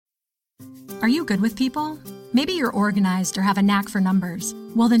Are you good with people? Maybe you're organized or have a knack for numbers.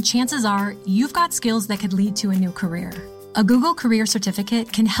 Well, then chances are you've got skills that could lead to a new career. A Google Career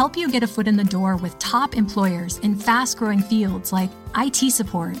Certificate can help you get a foot in the door with top employers in fast-growing fields like IT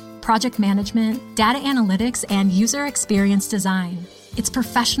support, project management, data analytics, and user experience design. It's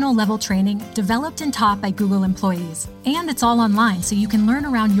professional-level training developed and taught by Google employees. And it's all online, so you can learn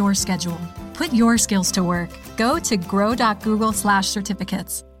around your schedule. Put your skills to work. Go to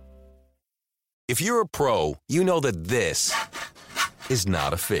grow.google/certificates. If you're a pro, you know that this is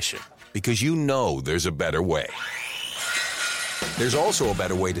not efficient because you know there's a better way. There's also a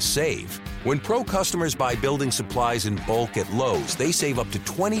better way to save. When pro customers buy building supplies in bulk at Lowe's, they save up to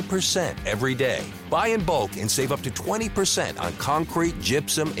 20% every day. Buy in bulk and save up to 20% on concrete,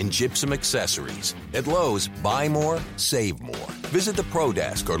 gypsum, and gypsum accessories. At Lowe's, buy more, save more. Visit the Pro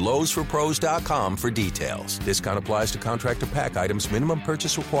Desk or Lowe'sForPros.com for details. Discount applies to contractor pack items. Minimum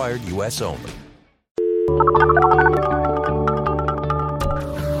purchase required. U.S. only.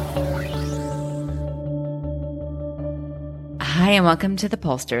 Hi, and welcome to The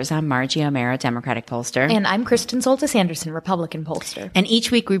Pollsters. I'm Margie O'Mara, Democratic pollster. And I'm Kristen Soltis-Anderson, Republican pollster. And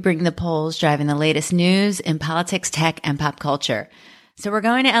each week we bring the polls driving the latest news in politics, tech, and pop culture. So we're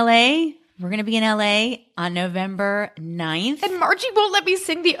going to LA. We're going to be in LA on November 9th. And Margie won't let me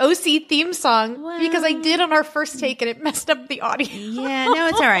sing the OC theme song because I did on our first take and it messed up the audio. Yeah, no,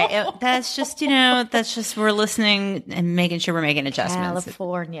 it's all right. That's just, we're listening and making sure we're making adjustments.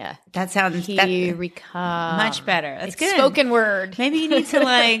 California. That sounds Here we come. much better. That's good. Spoken word. Maybe you need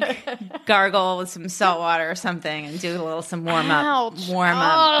to gargle with some salt water or something and do some warm up.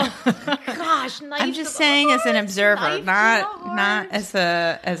 Oh, gosh, I'm just saying as an observer, not as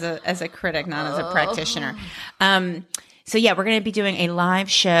a critic, not as a practitioner. So yeah, we're going to be doing a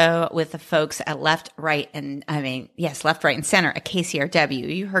live show with the folks at Left, Right, and Center at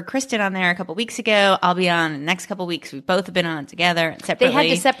KCRW. You heard Kristen on there a couple weeks ago. I'll be on in the next couple weeks. We've both been on together separately. They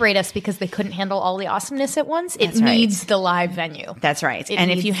had to separate us because they couldn't handle all the awesomeness at once. It needs the live venue. That's right.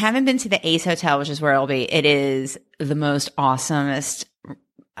 If you haven't been to the Ace Hotel, which is where it'll be, it is the most awesomest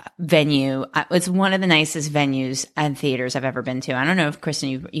venue. It's one of the nicest venues and theaters I've ever been to. I don't know if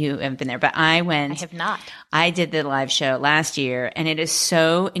Kristen, you haven't been there, but I went. I have not. I did the live show last year, and it is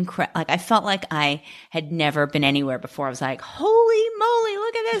so incredible. I felt like I had never been anywhere before. I was like, "Holy moly!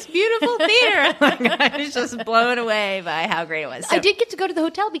 Look at this beautiful theater!" I was just blown away by how great it was. So, I did get to go to the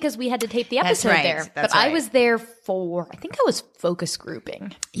hotel because we had to tape the episode there, but I was there for. I think I was focus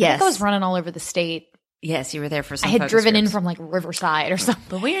grouping. Yes, I think I was running all over the state. Yes, you were there for some. I had driven groups. in from Riverside or something.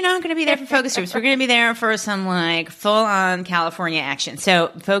 But we are not going to be there for focus groups. We're going to be there for some full on California action.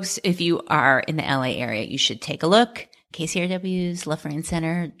 So folks, if you are in the LA area, you should take a look. KCRW's Left, Right, and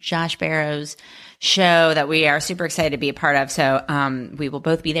Center, Josh Barrow's show that we are super excited to be a part of. So we will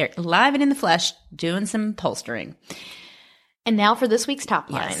both be there live and in the flesh doing some polstering. And now for this week's top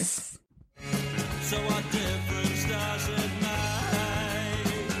lines. Yes.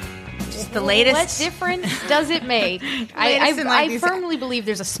 The latest. What difference does it make? I firmly believe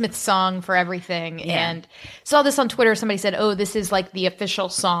there's a Smith song for everything. Yeah. And saw this on Twitter. Somebody said, "Oh, this is like the official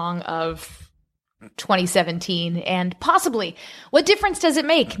song of 2017." And possibly. What difference does it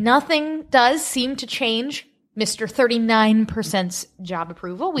make? Nothing does seem to change Mr. 39%'s job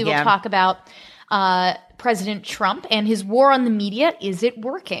approval. We will talk about President Trump and his war on the media. Is it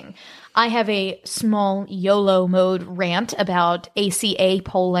working? I have a small YOLO mode rant about ACA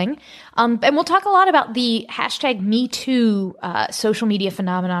polling. And we'll talk a lot about the hashtag #MeToo social media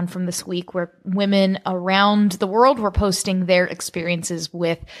phenomenon from this week, where women around the world were posting their experiences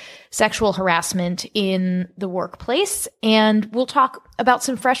with sexual harassment in the workplace. And we'll talk about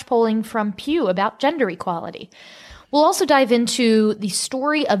some fresh polling from Pew about gender equality. We'll also dive into the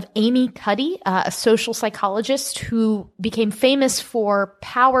story of Amy Cuddy, a social psychologist who became famous for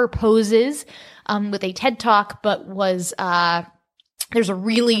power poses with a TED Talk, but was there's a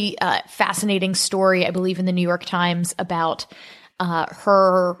really fascinating story, I believe, in the New York Times about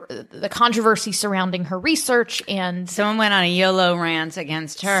the controversy surrounding her research. And someone went on a YOLO rant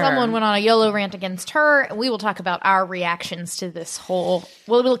against her. We will talk about our reactions to this whole.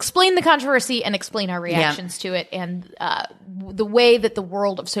 Well, we'll explain the controversy and explain our reactions to it, and the way that the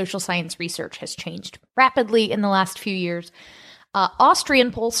world of social science research has changed rapidly in the last few years.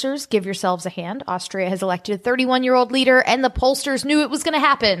 Austrian pollsters, give yourselves a hand. Austria has elected a 31-year-old leader, and the pollsters knew it was going to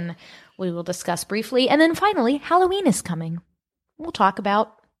happen. We will discuss briefly. And then finally, Halloween is coming. We'll talk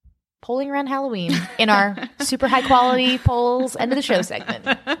about polling around Halloween in our super high quality polls end of the show segment.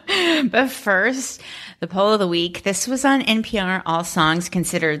 But first, the poll of the week. This was on NPR, All Songs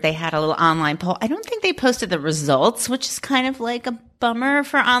Considered. They had a little online poll. I don't think they posted the results, which is kind of like a bummer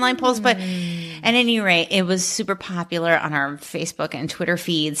for online polls. But at any rate, it was super popular on our Facebook and Twitter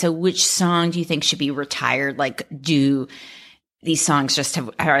feed. So which song do you think should be retired? Like, do these songs just have,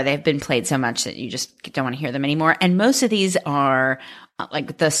 or they've been played so much that you just don't want to hear them anymore? And most of these are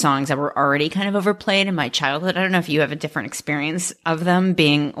like the songs that were already kind of overplayed in my childhood. I don't know if you have a different experience of them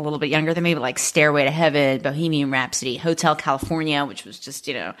being a little bit younger than me, but like Stairway to Heaven, Bohemian Rhapsody, Hotel California, which was just,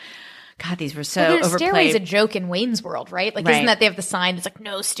 God, these were so overplayed. Stairway's a joke in Wayne's World, right? Like, isn't that they have the sign? It's like,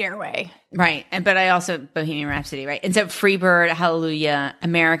 no stairway. Right. But I also, Bohemian Rhapsody, right? And so Freebird, Hallelujah,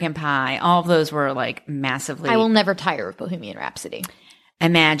 American Pie, all of those were like massively. I will never tire of Bohemian Rhapsody.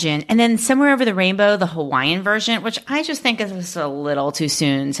 Imagine. And then Somewhere Over the Rainbow, the Hawaiian version, which I just think is just a little too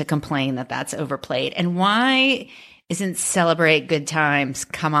soon to complain that that's overplayed. And why isn't Celebrate Good Times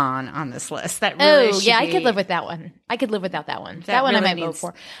Come On this list? That really I could live with that one. I could live without that one. That one really I might vote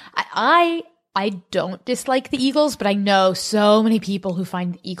for. I don't dislike the Eagles, but I know so many people who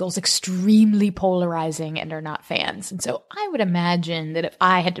find the Eagles extremely polarizing and are not fans. And so I would imagine that if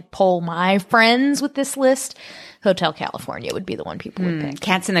I had to poll my friends with this list, Hotel California would be the one people would pick.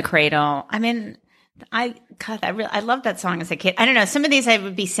 Cats in the Cradle. I mean, I love that song as a kid. I don't know. Some of these I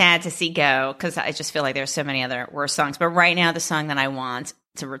would be sad to see go because I just feel like there's so many other worse songs. But right now, the song that I want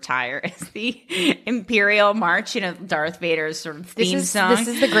to retire is the Imperial March, Darth Vader's sort of theme song. This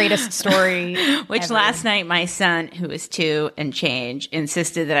is the greatest story Which ever. Last night, my son, who is 2 and change,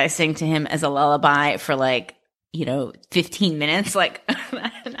 insisted that I sing to him as a lullaby for 15 minutes. Like,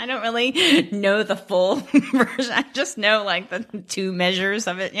 I don't really know the full version. I just know like the 2 measures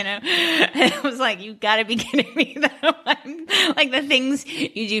of it, And it was like, you gotta be kidding me. Like the things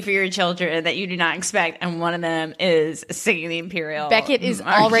you do for your children that you do not expect. And one of them is singing the Imperial. Beckett is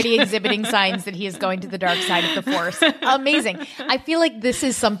already exhibiting signs that he is going to the dark side of the Force. Amazing. I feel like this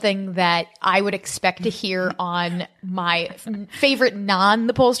is something that I would expect to hear on my favorite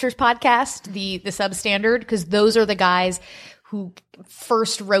The Pollsters podcast, the Substandard, because those are the guys who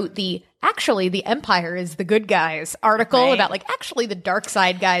first wrote the Empire is the good guys article about actually the dark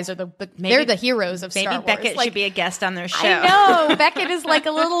side guys are they're the heroes of Star Wars. Maybe Beckett should be a guest on their show. I know. Beckett is like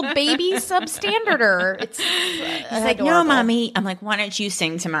a little baby substandarder. It's He's like, no, mommy. I'm like, why don't you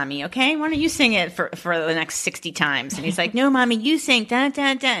sing to mommy? Okay. Why don't you sing it for the next 60 times? And he's like, no, mommy, you sing. Dun,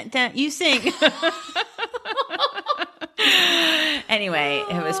 dun, dun, dun. You sing. Anyway,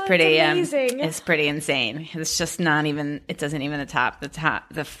 it was pretty it's pretty insane. It's just it doesn't even top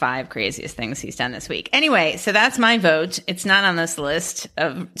the 5 craziest things he's done this week. Anyway, so that's my vote. It's not on this list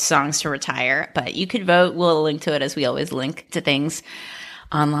of songs to retire, but you could vote. We'll link to it as we always link to things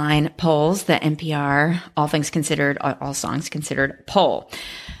online polls, the NPR All Things Considered, All Songs Considered poll.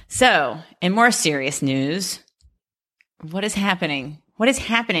 So, in more serious news, what is happening? What is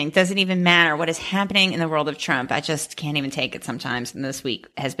happening? Doesn't even matter. What is happening in the world of Trump? I just can't even take it sometimes. And this week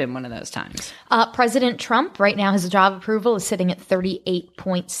has been one of those times. President Trump, right now, his job approval is sitting at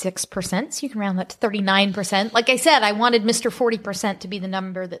 38.6%. So you can round that to 39%. Like I said, I wanted Mr. 40% to be the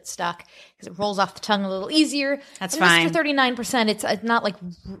number that stuck because it rolls off the tongue a little easier. That's and fine. Mr. 39%, it's not like,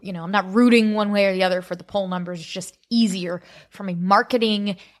 I'm not rooting one way or the other for the poll numbers. It's just easier from a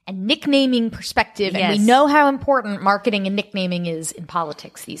marketing and nicknaming perspective. Yes. And we know how important marketing and nicknaming is in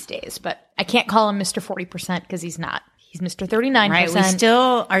politics these days. But I can't call him Mr. 40% because he's not. He's Mr. 39%. Right. We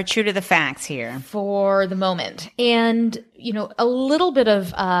still are true to the facts here. For the moment. And, a little bit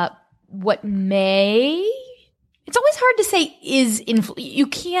of what may... It's always hard to say you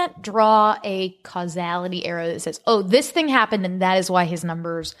can't draw a causality arrow that says, oh, this thing happened and that is why his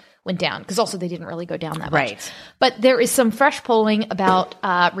numbers went down. Because also they didn't really go down that much. Right. But there is some fresh polling about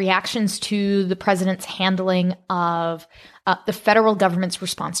reactions to the president's handling of the federal government's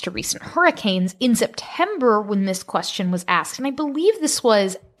response to recent hurricanes in September when this question was asked. And I believe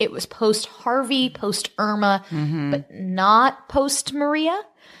it was post-Harvey, post-Irma, but not post-Maria.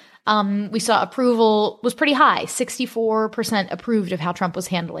 We saw approval was pretty high, 64% approved of how Trump was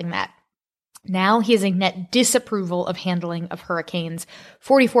handling that. Now he has a net disapproval of handling of hurricanes,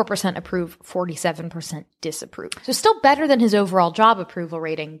 44% approve, 47% disapprove. So still better than his overall job approval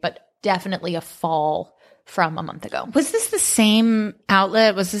rating, but definitely a fall from a month ago. Was this the same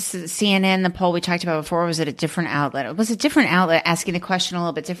outlet? Was this CNN, the poll we talked about before? Or was it a different outlet? It was a different outlet asking the question a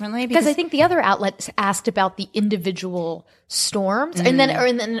little bit differently? Because I think the other outlets asked about the individual storms and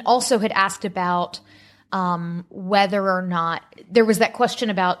then also had asked about whether or not there was that question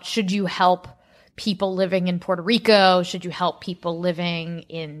about should you help people living in Puerto Rico? Should you help people living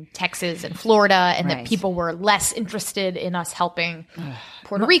in Texas and Florida? And that people were less interested in us helping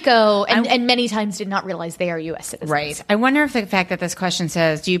Puerto Rico and many times did not realize they are U.S. citizens. Right. I wonder if the fact that this question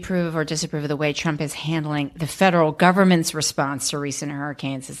says, do you approve or disapprove of the way Trump is handling the federal government's response to recent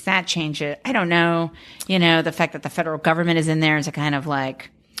hurricanes? Does that change it? I don't know. The fact that the federal government is in there is a kind of like...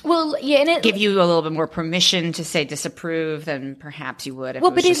 Well, yeah, and it give you a little bit more permission to say disapprove than perhaps you would. If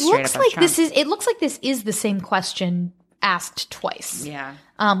well, it was but just it looks like Trump. it looks like this is the same question asked twice. Yeah.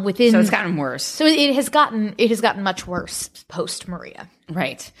 So it's gotten worse. So it has gotten much worse post Maria.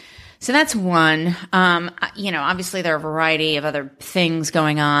 Right. So that's one. Obviously there are a variety of other things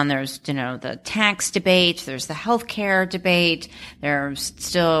going on. There's, the tax debate. There's the healthcare debate. There's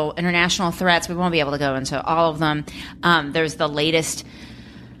still international threats. We won't be able to go into all of them. There's the latest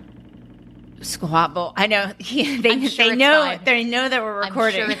squabble. I know they know that we're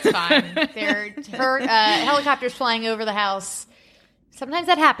recording. I'm sure it's fine. They're helicopters flying over the house. Sometimes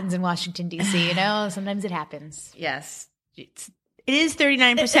that happens in Washington D.C. Sometimes it happens. Yes, it is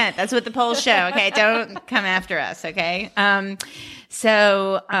 39%. That's what the polls show. Okay, don't come after us. Okay,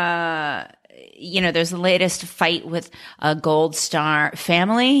 there's the latest fight with a Gold Star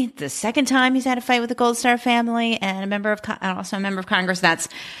family. The second time he's had a fight with the Gold Star family and also a member of Congress. That's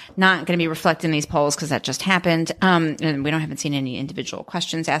not going to be reflected in these polls because that just happened. And we haven't seen any individual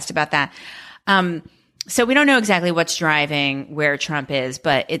questions asked about that. So we don't know exactly what's driving where Trump is,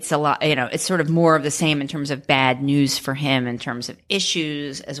 but it's a lot, it's sort of more of the same in terms of bad news for him in terms of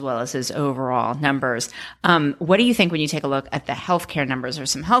issues as well as his overall numbers. What do you think when you take a look at the healthcare numbers?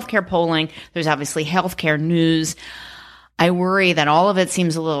 There's some healthcare polling. There's obviously healthcare news. I worry that all of it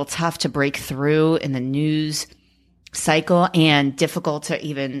seems a little tough to break through in the news cycle and difficult to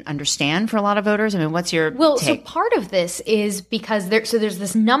even understand for a lot of voters. I mean, what's your take? So part of this is because there's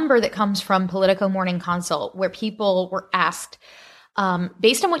this number that comes from Politico Morning Consult where people were asked,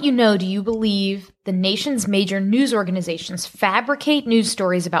 based on what you know, do you believe the nation's major news organizations fabricate news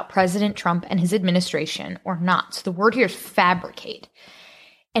stories about President Trump and his administration or not? So the word here is fabricate.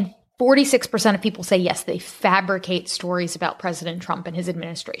 And 46% of people say yes, they fabricate stories about President Trump and his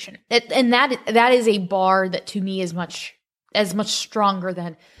administration. And that is a bar that to me is much stronger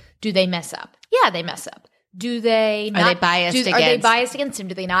than do they mess up? Yeah, they mess up. Do they not? Are they biased against? Are they biased against him?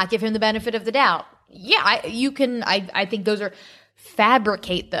 Do they not give him the benefit of the doubt? Yeah, I think those are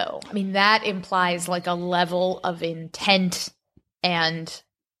fabricate though. I mean, that implies like a level of intent and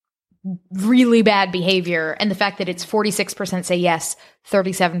really bad behavior, and the fact that it's 46% say yes,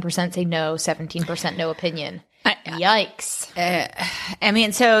 37% say no, 17% no opinion. Yikes.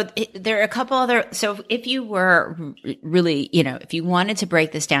 So there are a couple other, so if you were really, if you wanted to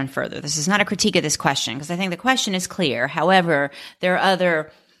break this down further, this is not a critique of this question, because I think the question is clear. However, there are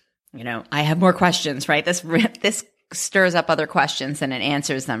other, I have more questions, right? This stirs up other questions than it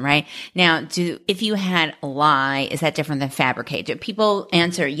answers them, right? Now, if you had lie, is that different than fabricate? Do people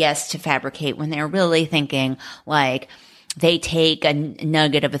answer yes to fabricate when they're really thinking like they take a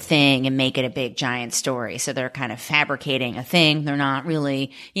nugget of a thing and make it a big giant story? So they're kind of fabricating a thing. They're not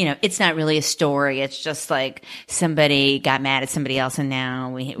really, it's not really a story. It's just like somebody got mad at somebody else and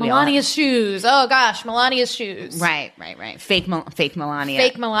now we Melania's shoes. Oh gosh, Melania's shoes. Right. Fake Melania. Fake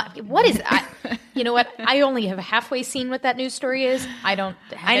Melania. What is you know what? I only have halfway seen what that news story is. I don't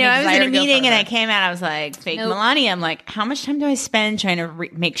have any I was in a meeting and I came out. I was like, fake Melania. I'm like, how much time do I spend trying to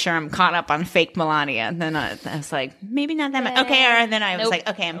make sure I'm caught up on fake Melania? And then I was like, maybe not that much. Okay. And then I was like,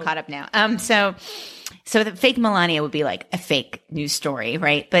 okay, I'm caught up now. So the fake Melania would be like a fake news story,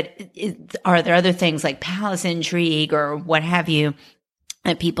 right? But are there other things like palace intrigue or what have you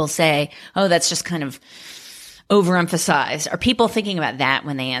that people say, oh, that's just kind of overemphasized? Are people thinking about that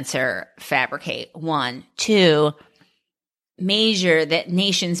when they answer fabricate? 1, 2,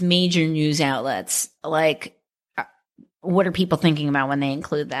 nation's major news outlets, like, what are people thinking about when they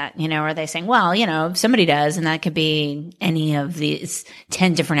include that? Are they saying, well, somebody does, and that could be any of these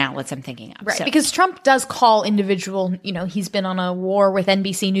 10 different outlets I'm thinking of. Right. So. Because Trump does call individual, he's been on a war with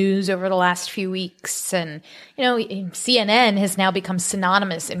NBC News over the last few weeks. And, CNN has now become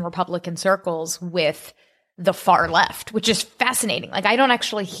synonymous in Republican circles with the far left, which is fascinating. Like, I don't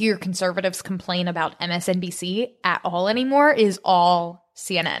actually hear conservatives complain about MSNBC at all anymore. It is all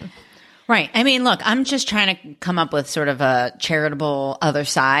CNN. Right. I mean, look, I'm just trying to come up with sort of a charitable other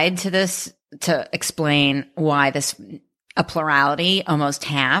side to this to explain why this a plurality, almost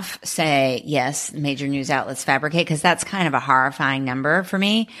half, say, yes, major news outlets fabricate, because that's kind of a horrifying number for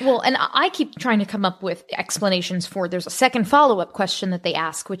me. Well, and I keep trying to come up with explanations for, there's a second follow-up question that they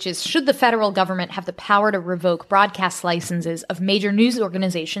ask, which is, should the federal government have the power to revoke broadcast licenses of major news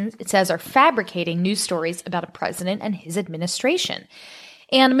organizations, it says, are fabricating news stories about a president and his administration?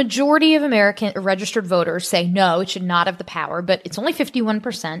 And a majority of American registered voters say no, it should not have the power, but it's only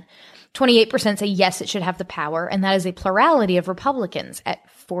 51%. 28% say yes, it should have the power, and that is a plurality of Republicans at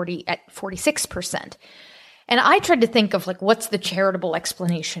 46%. And I tried to think of like, what's the charitable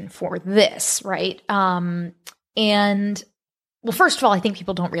explanation for this, right? And well, first of all, I think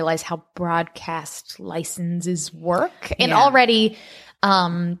people don't realize how broadcast licenses work, and already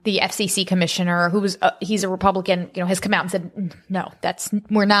the FCC commissioner, who was he's a Republican, has come out and said, no, that's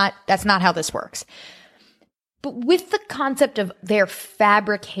not how this works. But with the concept of they're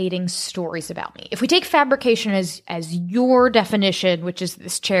fabricating stories about me, if we take fabrication as your definition, which is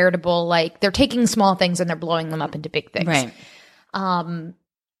this charitable, like they're taking small things and they're blowing them up into big things. Right.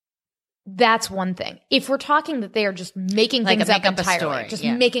 That's one thing. If we're talking that they are just making things up entirely, just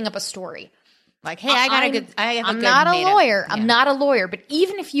making up a story. Like, hey, I'm not a lawyer. I'm not a lawyer. But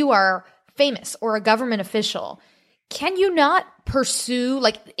even if you are famous or a government official, can you not pursue,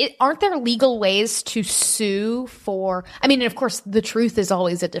 aren't there legal ways to sue for, and of course, the truth is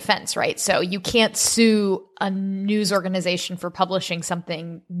always a defense, right? So you can't sue a news organization for publishing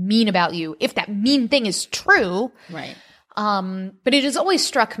something mean about you if that mean thing is true. Right. But it has always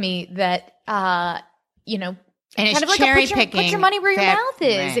struck me that, and it's kind of like cherry picking. Put your money where your mouth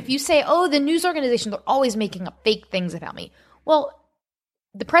is. Right. If you say, oh, the news organizations are always making up fake things about me. Well,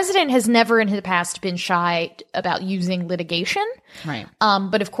 the president has never in the past been shy about using litigation. Right.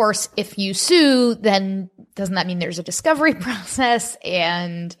 But of course, if you sue, then doesn't that mean there's a discovery process?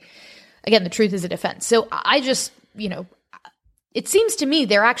 And again, the truth is a defense. So I just, it seems to me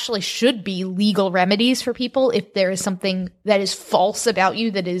there actually should be legal remedies for people if there is something that is false about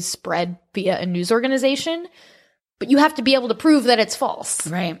you that is spread via a news organization. But you have to be able to prove that it's false.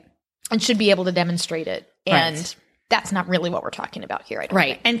 Right. And should be able to demonstrate it. And right. That's not really what we're talking about here. I don't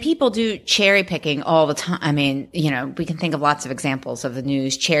right. think. And people do cherry picking all the time. We can think of lots of examples of the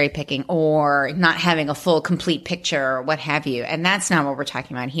news cherry picking or not having a full, complete picture or what have you. And that's not what we're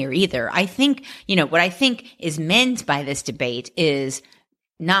talking about here either. I think, what I think is meant by this debate is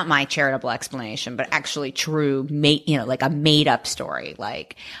not my charitable explanation, but actually true, like a made up story.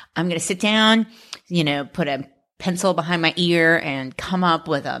 Like, I'm going to sit down, put a pencil behind my ear and come up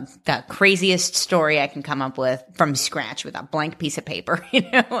with the craziest story I can come up with from scratch with a blank piece of paper,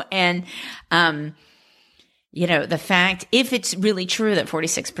 and, the fact, if it's really true that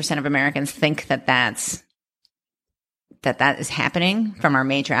 46% of Americans think that is happening from our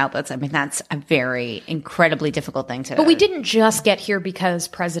major outlets, that's a very incredibly difficult thing to. But we didn't just get here because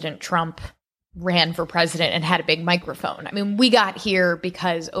President Trump ran for president and had a big microphone. We got here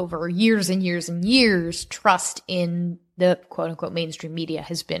because over years and years and years, trust in the quote unquote mainstream media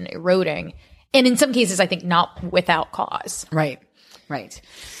has been eroding. And in some cases, I think not without cause. Right. Right.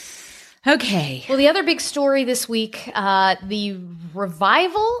 Okay. Well, the other big story this week, the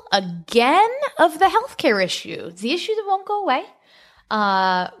revival again of the healthcare issue. It's the issue that won't go away.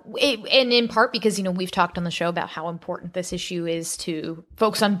 And in part because, we've talked on the show about how important this issue is to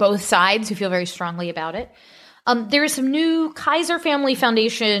folks on both sides who feel very strongly about it. There is some new Kaiser Family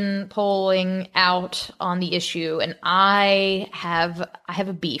Foundation polling out on the issue, and I have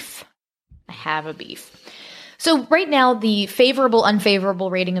a beef. So right now, the favorable,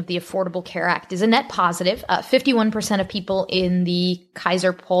 unfavorable rating of the Affordable Care Act is a net positive. 51% of people in the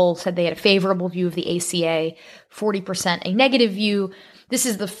Kaiser poll said they had a favorable view of the ACA, 40% a negative view. This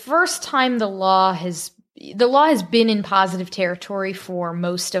is the first time the law has been in positive territory for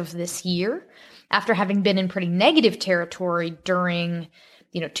most of this year, after having been in pretty negative territory during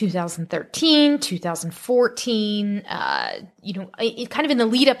 2013, 2014, kind of in the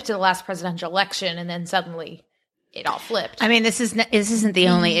lead up to the last presidential election, and then suddenly it all flipped. This isn't the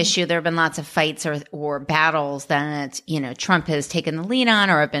only issue. There have been lots of fights or battles that, Trump has taken the lead on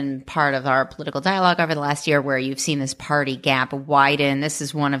or have been part of our political dialogue over the last year where you've seen this party gap widen. This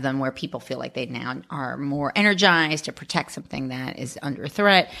is one of them where people feel like they now are more energized to protect something that is under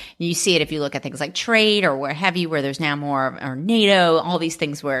threat. You see it if you look at things like trade or where have you, where there's now more, or NATO, all these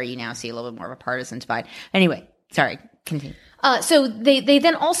things where you now see a little bit more of a partisan divide. Anyway, sorry, continue. So they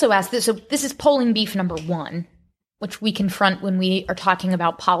then also asked this. So this is polling beef number one, which we confront when we are talking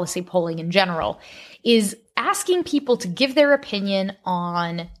about policy polling in general, is asking people to give their opinion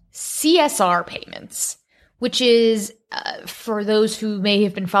on CSR payments, which is, for those who may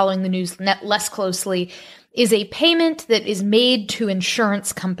have been following the news less closely, is a payment that is made to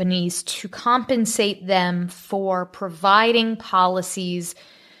insurance companies to compensate them for providing policies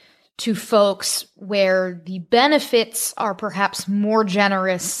to folks where the benefits are perhaps more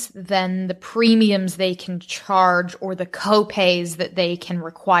generous than the premiums they can charge or the co-pays that they can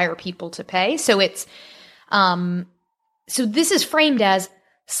require people to pay. So it's, so this is framed as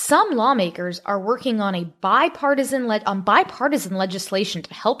some lawmakers are working on a bipartisan legislation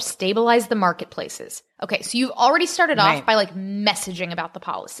to help stabilize the marketplaces. Okay, so you've already started off by like messaging about the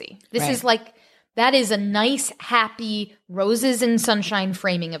policy. This is like, that is a nice, happy, roses and sunshine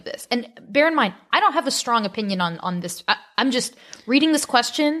framing of this. And bear in mind, I don't have a strong opinion on this. I'm just reading this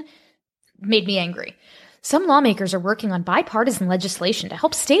question made me angry. Some lawmakers are working on bipartisan legislation to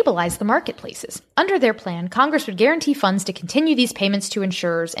help stabilize the marketplaces. Under their plan, Congress would guarantee funds to continue these payments to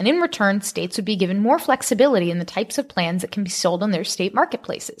insurers, and in return, states would be given more flexibility in the types of plans that can be sold on their state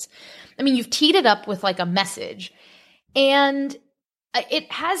marketplaces. I mean, you've teed it up with like a message, and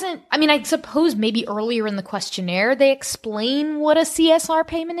it hasn't, I mean, I suppose maybe earlier in the questionnaire they explain what a CSR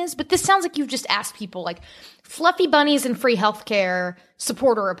payment is, but this sounds like you've just asked people like fluffy bunnies and free healthcare,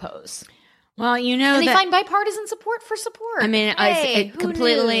 support or oppose. Well, you know, and they find bipartisan support for support. I mean, hey,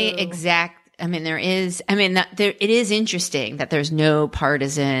 completely exact. I mean, it is interesting that there's no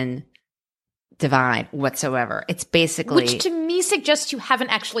partisan divide whatsoever. It's basically, which to me suggests you haven't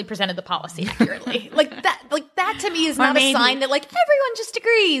actually presented the policy accurately. Like that to me is not a sign that like everyone just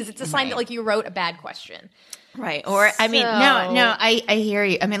agrees. It's a sign that like you wrote a bad question. Right. Or, I mean, no, I hear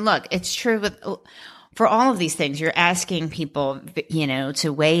you. I mean, look, it's true with, for all of these things, you're asking people, you know,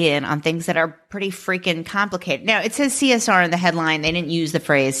 to weigh in on things that are pretty freaking complicated. Now, it says CSR in the headline. They didn't use the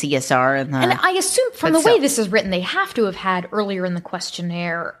phrase CSR in the, and I assume from the way this is written, they have to have had earlier in the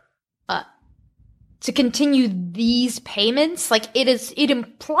questionnaire to continue these payments. Like it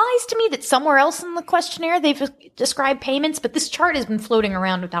implies to me that somewhere else in the questionnaire they've described payments, but this chart has been floating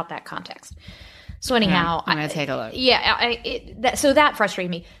around without that context. So anyhow, I'm going to take a look. Yeah, so that frustrated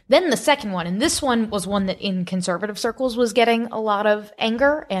me. Then the second one, and this one was one that in conservative circles was getting a lot of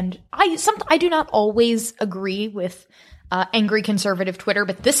anger, and I do not always agree with angry conservative Twitter,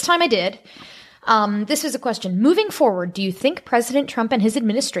 but this time I did. This is a question. Moving forward, do you think President Trump and his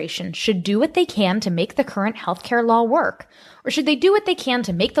administration should do what they can to make the current healthcare law work? Or should they do what they can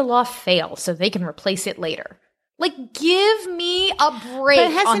to make the law fail so they can replace it later? Like, give me a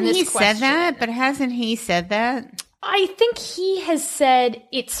break on this question. But hasn't he said that? I think he has said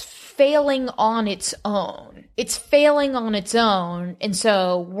it's failing on its own. It's failing on its own, and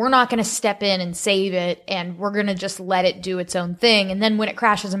so we're not going to step in and save it, and we're going to just let it do its own thing, and then when it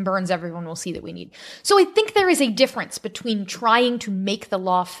crashes and burns, everyone will see that we need. So I think there is a difference between trying to make the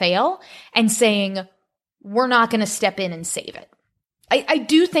law fail and saying, we're not going to step in and save it. I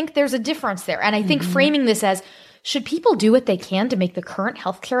do think there's a difference there, and I think framing this as, should people do what they can to make the current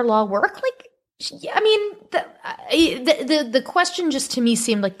healthcare law work? Like, I mean, the question just to me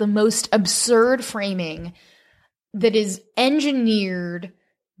seemed like the most absurd framing that is engineered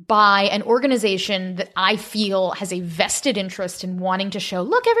by an organization that I feel has a vested interest in wanting to show,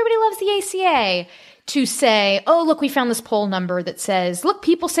 look, everybody loves the ACA, to say, oh, look, we found this poll number that says, look,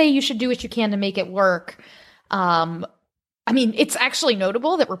 people say you should do what you can to make it work. I mean, it's actually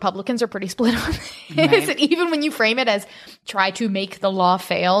notable that Republicans are pretty split on this. Right. And even when you frame it as try to make the law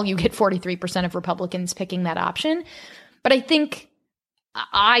fail, you get 43% of Republicans picking that option. But I think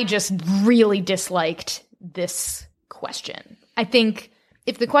I just really disliked this question. I think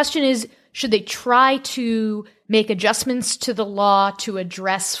if the question is, should they try to make adjustments to the law to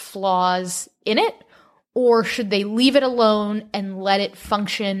address flaws in it, or should they leave it alone and let it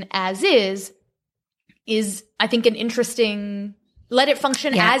function as is I think an interesting, let it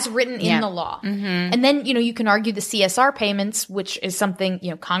function as written in the law. Mm-hmm. And then, you know, you can argue the CSR payments, which is something,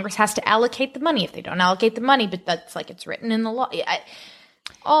 you know, Congress has to allocate the money if they don't allocate the money, but that's like, it's written in the law.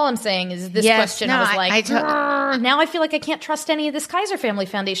 All I'm saying is this question, I was like, now I feel like I can't trust any of this Kaiser Family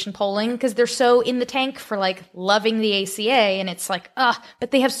Foundation polling because they're so in the tank for like loving the ACA. And it's like,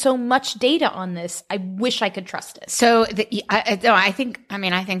 but they have so much data on this. I wish I could trust it. So I think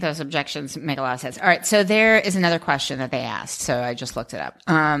those objections make a lot of sense. All right. So there is another question that they asked. So I just looked it up.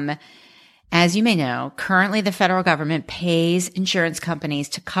 As you may know, currently the federal government pays insurance companies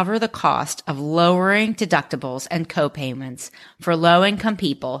to cover the cost of lowering deductibles and co-payments for low-income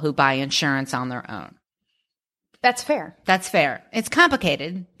people who buy insurance on their own. That's fair. That's fair. It's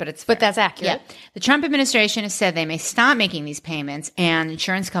complicated, but it's fair. But that's accurate. Yeah. The Trump administration has said they may stop making these payments, and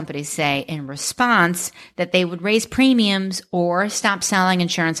insurance companies say in response that they would raise premiums or stop selling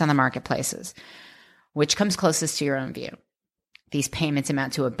insurance on the marketplaces. Which comes closest to your own view? these payments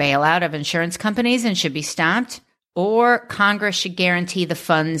amount to a bailout of insurance companies and should be stopped, or Congress should guarantee the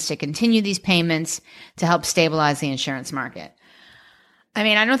funds to continue these payments to help stabilize the insurance market. I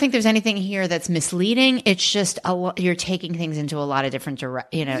mean, I don't think there's anything here that's misleading. It's just you're taking things into a lot of different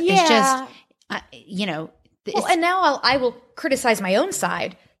directions. It's just, Well, and now I will criticize my own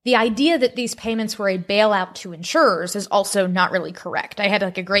side. The idea that these payments were a bailout to insurers is also not really correct. I had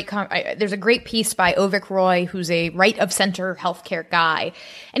like there's a great piece by Ovik Roy, who's a right of center healthcare guy.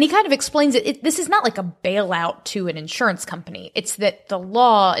 And he kind of explains this is not like a bailout to an insurance company. It's that the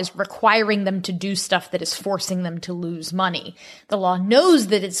law is requiring them to do stuff that is forcing them to lose money. The law knows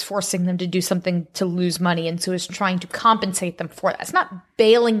that it's forcing them to do something to lose money, and so is trying to compensate them for that. It's not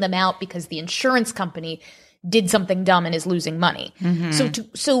bailing them out because the insurance company did something dumb and is losing money.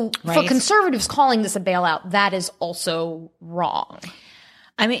 Mm-hmm. So for conservatives calling this a bailout, that is also wrong.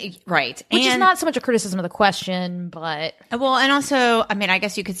 I mean, right. Which is not so much a criticism of the question, but... Well, and also, I mean, I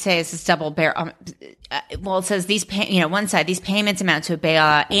guess you could say it's this double barrel. It says one side, these payments amount to a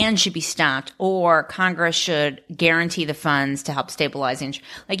bailout and should be stopped, or Congress should guarantee the funds to help stabilize.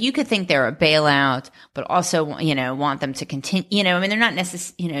 Like, you could think they're a bailout, but also, want them to continue. I mean, they're not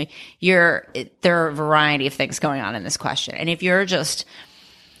necessarily, there are a variety of things going on in this question. And if you're just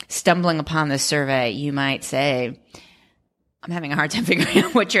stumbling upon this survey, you might say, I'm having a hard time figuring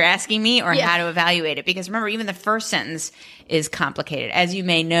out what you're asking me or how to evaluate it. Because remember, even the first sentence is complicated. As you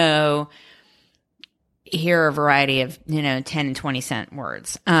may know, here are a variety of, 10 and 20 cent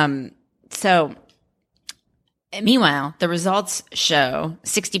words. So meanwhile, the results show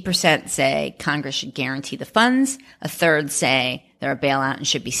 60% say Congress should guarantee the funds. A third say they're a bailout and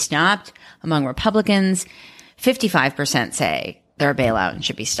should be stopped. Among Republicans, 55% say they're a bailout and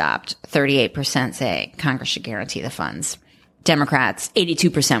should be stopped. 38% say Congress should guarantee the funds. Democrats,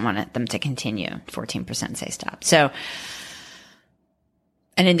 82% wanted them to continue. 14% say stop. So,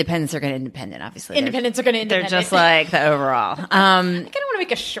 and independents are going to independent, obviously. Independents are going to independent. They're just like the overall. I kind of want to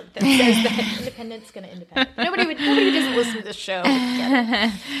make a shirt that says that independents going to independent. Nobody who doesn't listen to this show would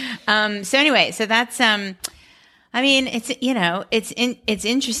get it. So anyway, so that's, I mean, it's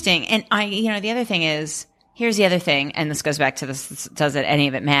interesting. And the other thing is, here's the other thing, and this goes back to this, does it any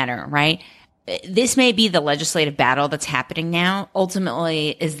of it matter, right? This may be the legislative battle that's happening now. Ultimately,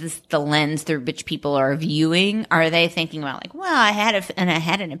 is this the lens through which people are viewing? Are they thinking about like, well, I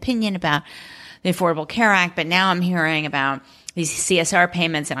had an opinion about the Affordable Care Act, but now I'm hearing about these CSR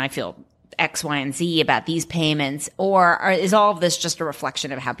payments and I feel X, Y, and Z about these payments? Or is all of this just a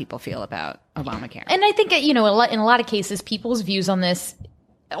reflection of how people feel about Obamacare? And I think, in a lot of cases, people's views on this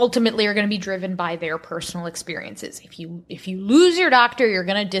ultimately are going to be driven by their personal experiences. If you lose your doctor, you're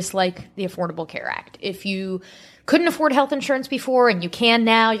going to dislike the Affordable Care Act. If you couldn't afford health insurance before and you can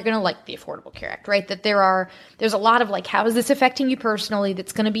now, you're going to like the Affordable Care Act, right? That there's a lot of like, how is this affecting you personally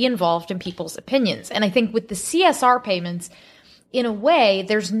that's going to be involved in people's opinions. And I think with the CSR payments, in a way,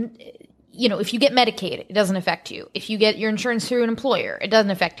 there's, if you get Medicaid, it doesn't affect you. If you get your insurance through an employer, it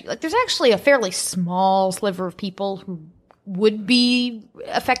doesn't affect you. Like, there's actually a fairly small sliver of people who would be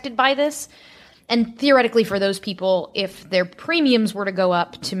affected by this. And theoretically for those people, if their premiums were to go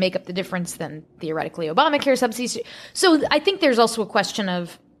up to make up the difference, then theoretically Obamacare subsidies. So I think there's also a question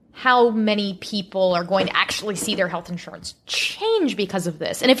of how many people are going to actually see their health insurance change because of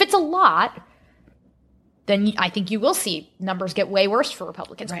this. And if it's a lot, then I think you will see numbers get way worse for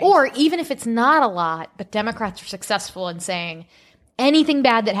Republicans. Right. Or even if it's not a lot, but Democrats are successful in saying, anything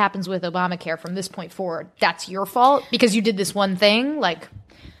bad that happens with Obamacare from this point forward, that's your fault because you did this one thing. Like,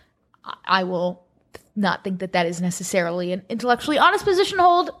 I will not think that is necessarily an intellectually honest position to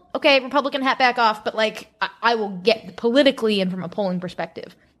hold. Okay, Republican hat back off, but like, I will get politically and from a polling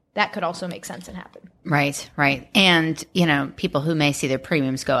perspective, that could also make sense and happen. Right. And, people who may see their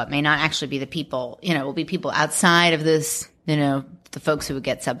premiums go up may not actually be the people, will be people outside of this, the folks who would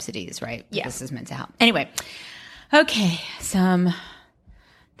get subsidies, right? Yeah. This is meant to help. Anyway. Okay,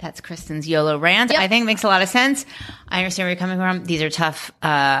 that's Kristen's YOLO rant. Yep. I think it makes a lot of sense. I understand where you're coming from. These are tough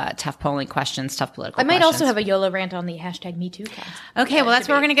polling questions, tough political questions. I might also have a YOLO rant on the hashtag #MeToo count. Okay, well, that's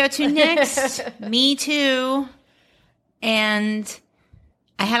where we're going to go to next. Me Too. And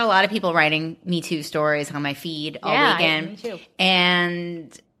I had a lot of people writing Me Too stories on my feed all weekend. Me too.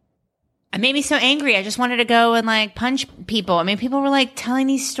 And it made me so angry. I just wanted to go and like punch people. I mean, people were like telling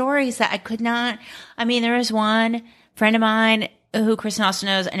these stories that I could not. I mean, there was one friend of mine who Kristen also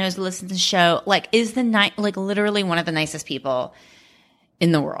knows, I know has listened to the show, like is literally one of the nicest people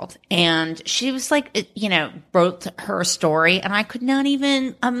in the world. And she was like, wrote her story and I could not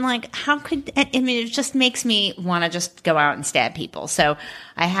even, I'm like, how could, I mean, it just makes me want to just go out and stab people. So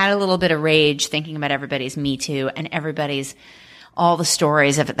I had a little bit of rage thinking about everybody's Me Too and everybody's all the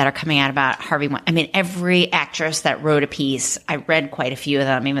stories that are coming out about Harvey Weinstein. I mean, every actress that wrote a piece, I read quite a few of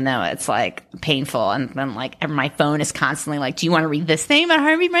them, even though it's like painful. And then like my phone is constantly like, do you want to read this thing about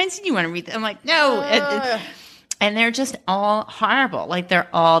Harvey Weinstein? Do you want to read I'm like, no. And they're just all horrible. Like they're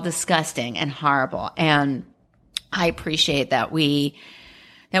all disgusting and horrible. And I appreciate that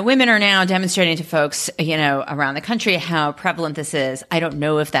women are now demonstrating to folks, around the country how prevalent this is. I don't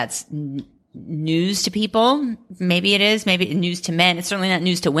know if that's news to people. Maybe it is. Maybe it's news to men. It's certainly not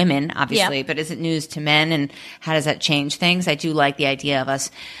news to women, obviously, but is it news to men? And how does that change things? I do like the idea of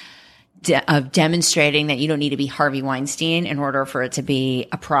us of demonstrating that you don't need to be Harvey Weinstein in order for it to be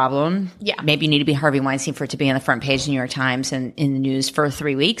a problem. Yeah. Maybe you need to be Harvey Weinstein for it to be on the front page of the New York Times and in the news for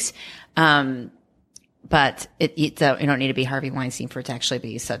 3 weeks. But you don't need to be Harvey Weinstein for it to actually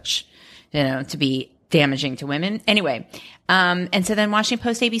be such, to be damaging to women. Anyway, and so then Washington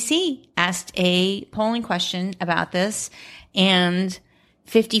Post ABC asked a polling question about this, and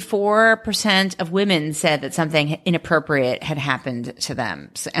 54% of women said that something inappropriate had happened to them,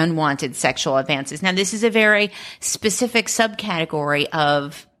 so unwanted sexual advances. Now, this is a very specific subcategory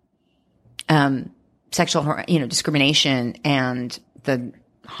of sexual, discrimination and the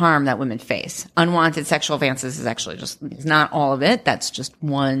harm that women face. Unwanted sexual advances is actually it's not all of it. That's just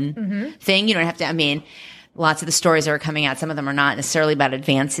one thing. You don't have to, lots of the stories that are coming out, some of them are not necessarily about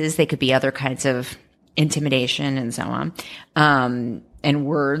advances. They could be other kinds of intimidation and so on, and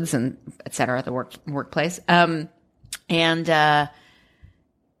words and et cetera at the workplace.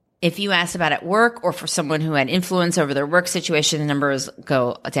 If you asked about at work or for someone who had influence over their work situation, the numbers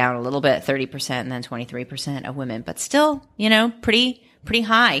go down a little bit, 30% and then 23% of women, but still, pretty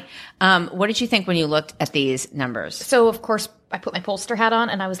high. What did you think when you looked at these numbers? So, of course, I put my pollster hat on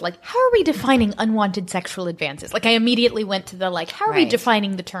and I was like, how are we defining unwanted sexual advances? Like, I immediately went to the, how are we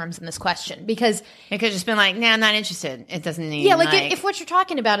defining the terms in this question? Because it could have just been like, nah, I'm not interested. It doesn't need if what you're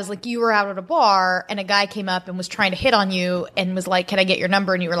talking about is like you were out at a bar and a guy came up and was trying to hit on you and was like, can I get your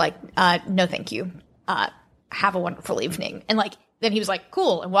number? And you were like, no, thank you. Have a wonderful evening. And then he was like,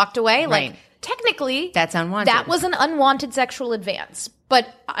 cool, and walked away. Right. Technically, that's unwanted. That was an unwanted sexual advance. But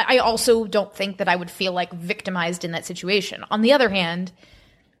I also don't think that I would feel victimized in that situation. On the other hand,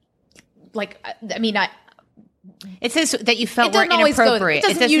 it says that you felt were inappropriate.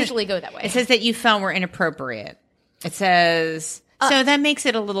 It doesn't usually go that way. It says that you felt were inappropriate. It says so that makes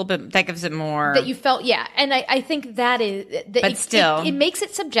it a little bit. That gives it more that you felt. Yeah, and I think that is. But still, it makes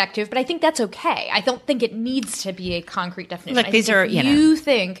it subjective. But I think that's okay. I don't think it needs to be a concrete definition. Look, these are you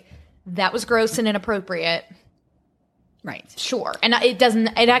think that was gross and inappropriate. Right. Sure. And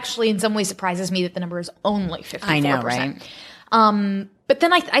it actually in some ways surprises me that the number is only 54%. I know, right? But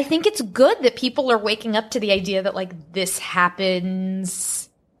then I think it's good that people are waking up to the idea that this happens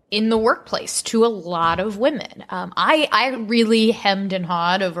in the workplace to a lot of women. I really hemmed and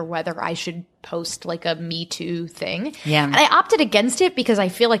hawed over whether I should post a Me Too thing. Yeah. And I opted against it because I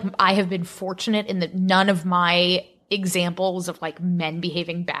feel like I have been fortunate in that none of my examples of men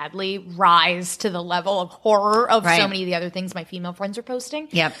behaving badly rise to the level of horror of so many of the other things my female friends are posting.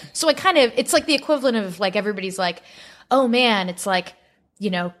 Yep. So it's the equivalent of everybody's oh man, it's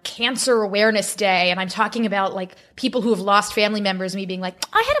Cancer Awareness Day, and I'm talking about people who have lost family members, and me being I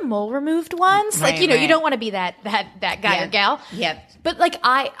had a mole removed once. You don't want to be that guy or gal. Yep. But what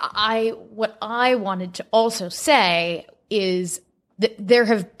I wanted to also say is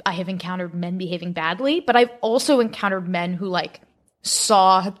I have encountered men behaving badly, but I've also encountered men who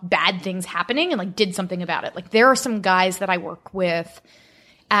saw bad things happening and did something about it. There are some guys that I work with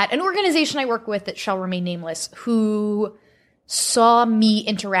at an organization I work with that shall remain nameless who saw me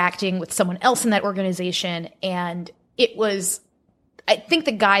interacting with someone else in that organization, and I think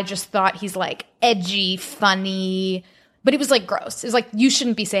the guy just thought he's edgy, funny, but it was gross. It was you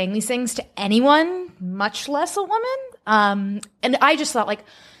shouldn't be saying these things to anyone, much less a woman. And I just thought,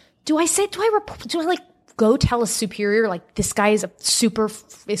 do I go tell a superior, this guy is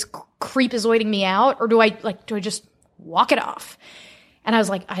is creepazoiding me out? Or do I just walk it off? And I was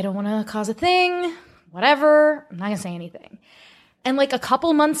I don't want to cause a thing, whatever. I'm not going to say anything. And a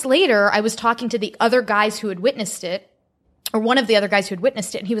couple months later, I was talking to the other guys who had witnessed it, or one of the other guys who had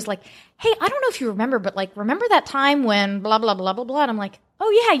witnessed it. And he was like, hey, I don't know if you remember, but remember that time when blah, blah, blah, blah, blah. And I'm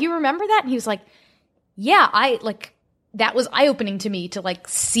oh yeah, you remember that? And he was yeah, that was eye-opening to me to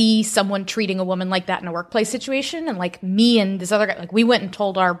see someone treating a woman like that in a workplace situation. And me and this other guy, we went and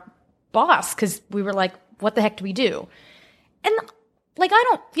told our boss because we were what the heck do we do? And I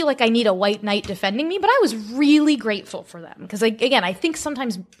don't feel I need a white knight defending me, but I was really grateful for them. Because again, I think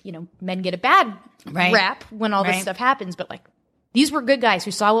sometimes, men get a bad rap when all this stuff happens. But these were good guys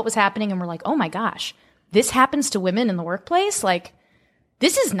who saw what was happening and were oh my gosh, this happens to women in the workplace, like,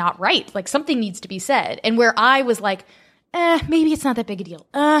 this is not right. Like, something needs to be said. And where I was like, maybe it's not that big a deal.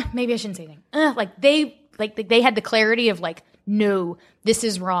 Maybe I shouldn't say anything. They had the clarity of like, no, this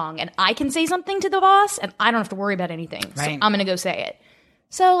is wrong. And I can say something to the boss and I don't have to worry about anything. So I'm going to go say it.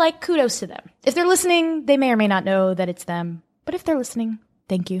 So like, kudos to them. If they're listening, they may or may not know that it's them. But if they're listening,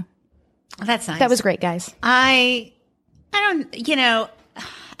 thank you. That's nice. That was great, guys. I don't,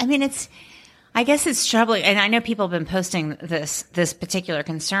 I mean, I guess it's troubling. And I know people have been posting this particular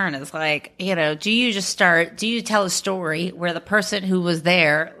concern is like, do you tell a story where the person who was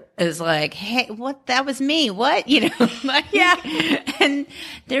there is like, hey, what? That was me. What? Like, yeah. And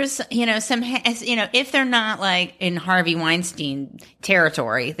there's, if they're not like in Harvey Weinstein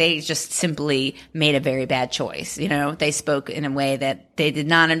territory, they just simply made a very bad choice. They spoke in a way that they did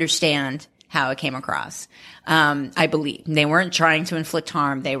not understand how it came across. I believe they weren't trying to inflict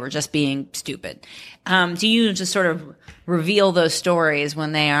harm. They were just being stupid. Do you just sort of reveal those stories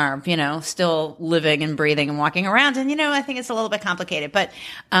when they are, still living and breathing and walking around? And, I think it's a little bit complicated, but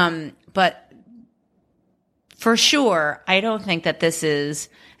for sure, I don't think that this is,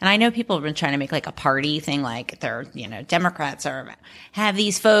 and I know people have been trying to make like a party thing, like they're, Democrats have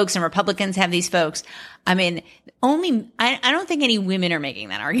these folks and Republicans have these folks. I mean, I don't think any women are making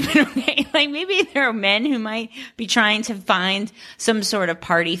that argument. Okay? Like maybe there are men who might be trying to find some sort of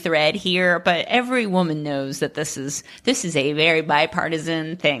party thread here, but every woman knows that this is a very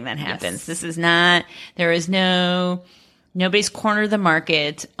bipartisan thing that happens. Yes. Nobody's cornered the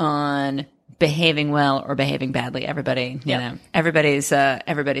market on behaving well or behaving badly. Everybody, everybody's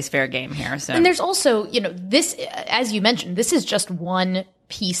fair game here. So, and there's also, this, as you mentioned, this is just one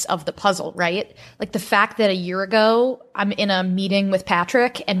piece of the puzzle, right? Like the fact that a year ago I'm in a meeting with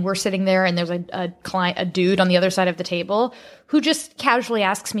Patrick and we're sitting there and there's a dude on the other side of the table who just casually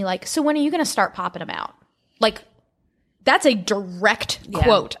asks me like, so when are you going to start popping them out? Like that's a direct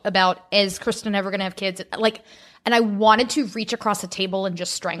quote about, is Kristen ever going to have kids? Like, and I wanted to reach across the table and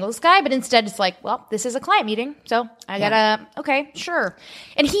just strangle this guy, but instead it's like, well, this is a client meeting, so I gotta, okay, sure.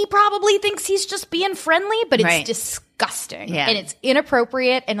 And he probably thinks he's just being friendly, but it's disgusting. And it's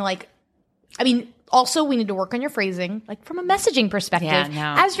inappropriate. And like, I mean, also we need to work on your phrasing, like from a messaging perspective.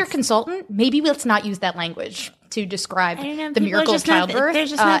 As your consultant, maybe let's not use that language to describe the miracle of childbirth. They're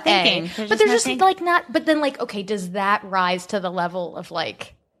just not thinking. But they're just like not, but then like, okay, does that rise to the level of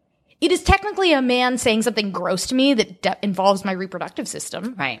like, it is technically a man saying something gross to me that involves my reproductive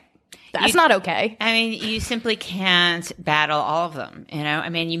system. Right. That's not okay. I mean, you simply can't battle all of them. I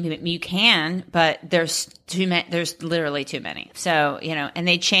mean, you can, but there's too many. There's literally too many. So and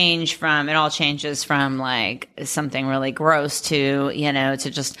they change from. It all changes from like something really gross to to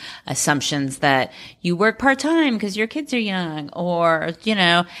just assumptions that you work part time because your kids are young, or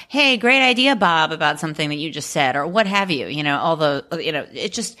hey, great idea, Bob, about something that you just said, or what have you. Although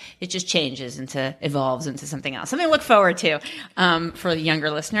it just changes evolves into something else. Something to look forward to for the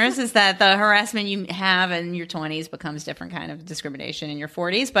younger listeners is that the harassment you have in your 20s becomes different kind of discrimination in your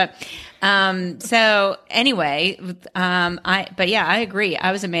 40s. But so anyway, I agree.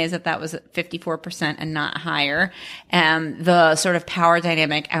 I was amazed that was 54% and not higher. The sort of power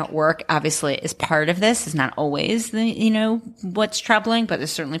dynamic at work obviously is part of this. It's not always what's troubling, but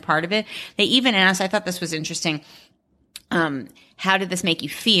it's certainly part of it. They even asked, I thought this was interesting, how did this make you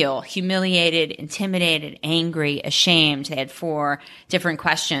feel? Humiliated, intimidated, angry, ashamed. They had 4 different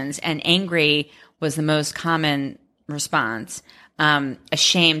questions, and angry was the most common response.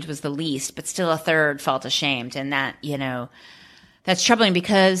 Ashamed was the least, but still a third felt ashamed. And that, that's troubling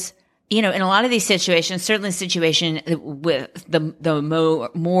because, in a lot of these situations, certainly the situation with the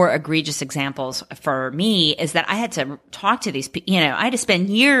more egregious examples for me is that I had to talk to these people, I had to spend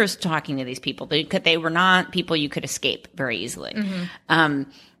years talking to these people. They were not people you could escape very easily. Mm-hmm.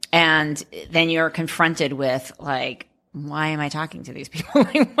 And then you're confronted with like, why am I talking to these people?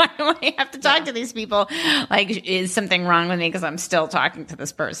 Like, why do I have to talk to these people? Like, is something wrong with me because I'm still talking to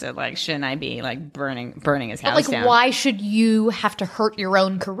this person? Like, shouldn't I be like burning his house down? Why should you have to hurt your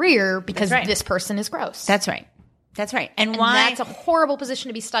own career because this person is gross? That's right. That's right. And why? That's a horrible position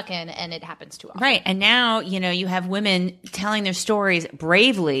to be stuck in, and it happens too often. Right. And now, you have women telling their stories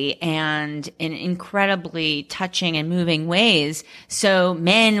bravely and in incredibly touching and moving ways. So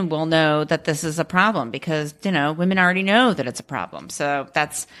men will know that this is a problem because, women already know that it's a problem. So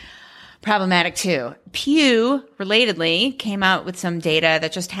that's problematic too. Pew, relatedly, came out with some data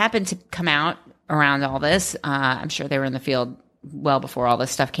that just happened to come out around all this. I'm sure they were in the field well before all this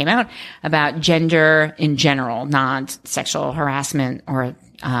stuff came out about gender in general, not sexual harassment or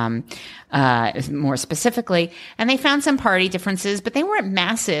more specifically. And they found some party differences, but they weren't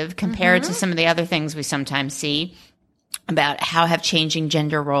massive compared to some of the other things we sometimes see about how have changing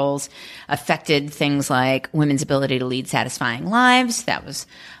gender roles affected things like women's ability to lead satisfying lives. That was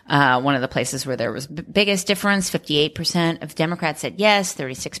one of the places where there was biggest difference. 58% of Democrats said yes.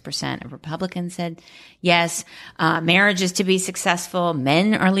 36% of Republicans said yes. Marriages to be successful.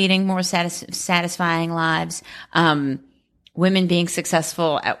 Men are leading more satisfying lives. Women being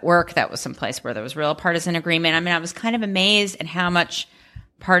successful at work. That was some place where there was real partisan agreement. I mean, I was kind of amazed at how much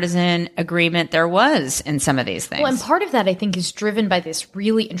partisan agreement there was in some of these things. Well, and part of that, I think, is driven by this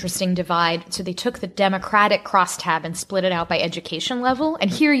really interesting divide. So they took the Democratic crosstab and split it out by education level.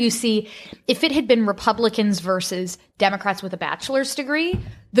 And here you see, if it had been Republicans versus Democrats with a bachelor's degree,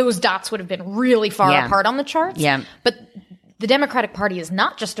 those dots would have been really far apart on the charts. Yeah. But the Democratic Party is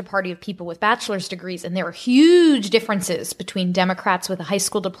not just a party of people with bachelor's degrees, and there are huge differences between Democrats with a high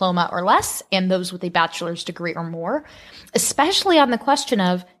school diploma or less and those with a bachelor's degree or more, especially on the question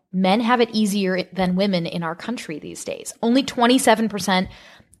of men have it easier than women in our country these days. Only 27%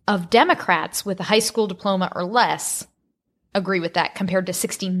 of Democrats with a high school diploma or less agree with that, compared to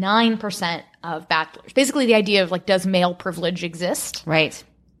 69% of bachelors. Basically, the idea of, like, does male privilege exist? Right.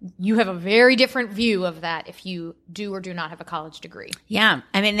 You have a very different view of that if you do or do not have a college degree. Yeah.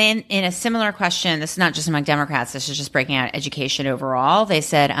 I mean, then in a similar question, this is not just among Democrats, this is just breaking out education overall. They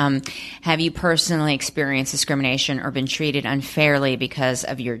said, have you personally experienced discrimination or been treated unfairly because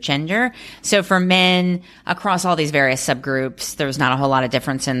of your gender? So for men across all these various subgroups, there was not a whole lot of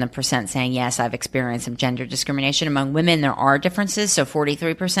difference in the percent saying, yes, I've experienced some gender discrimination. Among women, there are differences. So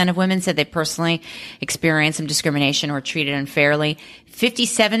 43% of women said they personally experienced some discrimination or treated unfairly.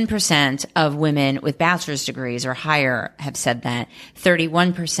 57% of women with bachelor's degrees or higher have said that.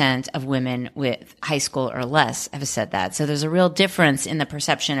 31% of women with high school or less have said that. So there's a real difference in the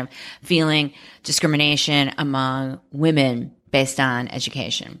perception of feeling discrimination among women based on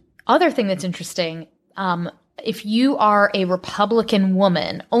education. Other thing that's interesting, if you are a Republican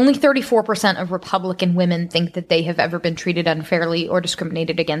woman, only 34% of Republican women think that they have ever been treated unfairly or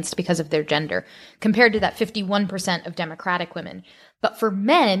discriminated against because of their gender, compared to that 51% of Democratic women. But for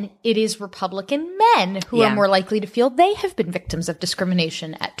men, it is Republican men who are more likely to feel they have been victims of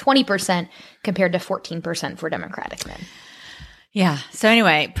discrimination at 20% compared to 14% for Democratic men. Yeah. So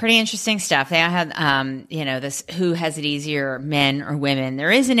anyway, pretty interesting stuff. They had, this who has it easier, men or women.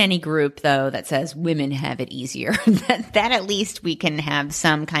 There isn't any group, though, that says women have it easier. that at least we can have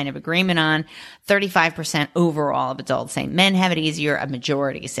some kind of agreement on. 35% overall of adults say men have it easier. A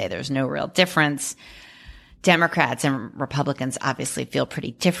majority say there's no real difference. Democrats and Republicans obviously feel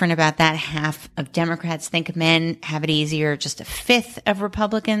pretty different about that. Half of Democrats think men have it easier. Just a fifth of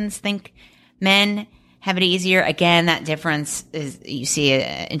Republicans think men have it easier. Again, that difference is, you see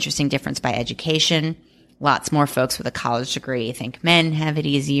an interesting difference by education. Lots more folks with a college degree think men have it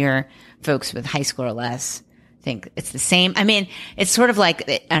easier. Folks with high school or less think it's the same. I mean, it's sort of like,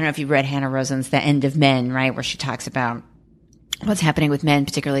 I don't know if you've read Hannah Rosen's The End of Men, right? Where she talks about what's happening with men,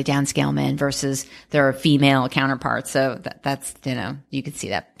 particularly downscale men versus their female counterparts. So that's, you could see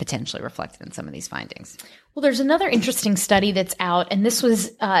that potentially reflected in some of these findings. Well, there's another interesting study that's out, and this was,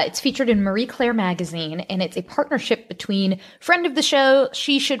 it's featured in Marie Claire magazine, and it's a partnership between friend of the show,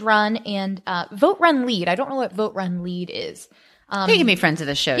 She Should Run, and Vote Run Lead. I don't know what Vote Run Lead is. They can be friends of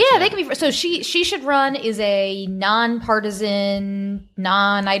the show. Yeah, too. They can be. So She Should Run is a nonpartisan,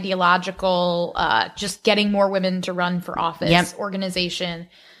 non-ideological, just getting more women to run for office organization.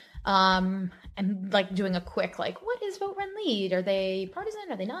 And like doing a quick, like, what is Vote Run Lead? Are they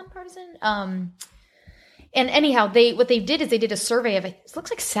partisan? Are they nonpartisan? And anyhow, what they did is they did a survey of, it looks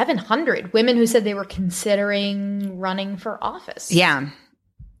like 700 women who said they were considering running for office. Yeah.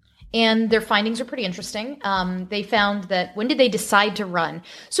 And their findings are pretty interesting. They found that when did they decide to run?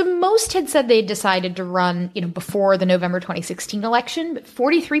 So most had said they decided to run, before the November 2016 election, but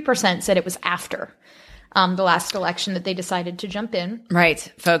 43% said it was after the last election that they decided to jump in. Right.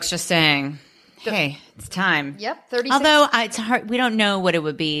 Folks just saying, hey, it's time. Yep. 36. Although it's hard, we don't know what it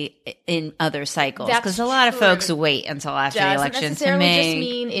would be in other cycles, because a lot of folks wait until after the election to necessarily just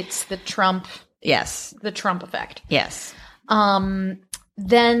mean it's the Trump. Yes. The Trump effect. Yes.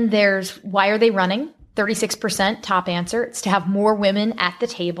 Then there's, why are they running? 36% top answer. It's to have more women at the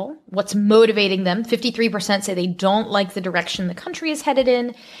table. What's motivating them? 53% say they don't like the direction the country is headed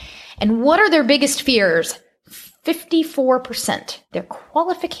in. And what are their biggest fears? 54%. Their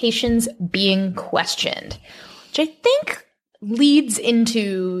qualifications being questioned, which I think leads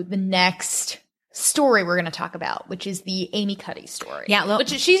into the next story we're going to talk about, which is the Amy Cuddy story. Yeah, well, which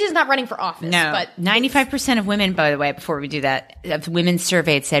she's just not running for office. No, but 95% of women, by the way, before we do that, of women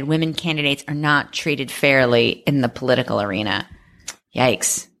surveyed said women candidates are not treated fairly in the political arena.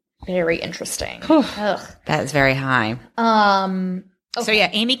 Yikes. Very interesting. That is very high. Okay. So yeah,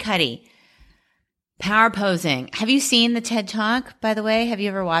 Amy Cuddy. Power posing. Have you seen the TED Talk, by the way? Have you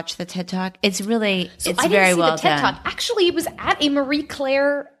ever watched the TED Talk? It's very well the TED done. Talk. Actually, it was at a Marie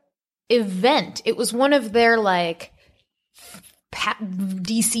Claire event. It was one of their like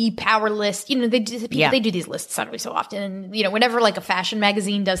DC power lists. You know, they do these lists every so often. And, you know, whenever like a fashion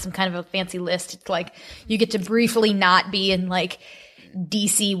magazine does some kind of a fancy list, it's like you get to briefly not be in like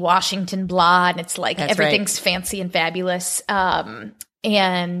DC, Washington, blah. And it's like everything's fancy and fabulous.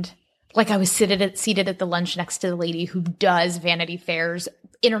 And like I was seated at the lunch next to the lady who does Vanity Fair's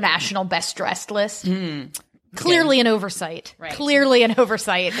international best dressed list. Clearly an oversight. Right. Clearly an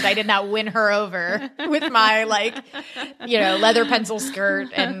oversight that I did not win her over with my like, you know, leather pencil skirt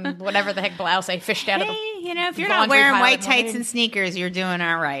and whatever the heck blouse I fished out of the you know, if you're not wearing white tights and sneakers, you're doing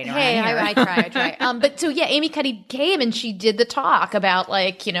all right. Hey, I try. But so yeah, Amy Cuddy came and she did the talk about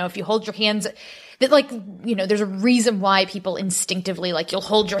like, you know, if you hold your hands, that like, you know, there's a reason why people instinctively, like you'll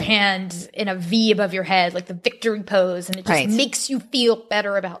hold your hand in a V above your head, like the victory pose, and it just makes you feel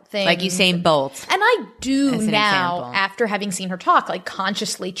better about things. Like Usain Bolt. And I do now, after having seen her talk, like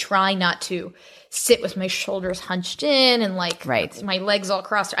consciously try not to sit with my shoulders hunched in and like my legs all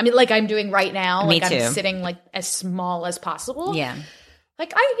crossed. I mean, like I'm doing right now. Me like too. I'm sitting like as small as possible. Yeah.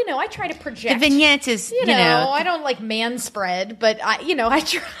 Like I try to project. The vignette is, you know, I don't like man spread, but I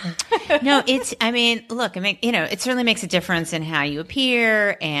try. No, I mean, look, it certainly makes a difference in how you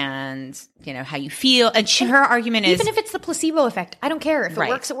appear and, you know, how you feel. And her argument is, even if it's the placebo effect, I don't care. If it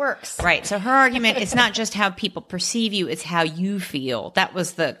works, it works. Right. So her argument is not just how people perceive you, it's how you feel. That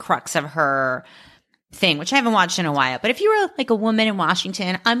was the crux of her thing, which I haven't watched in a while. But if you were like a woman in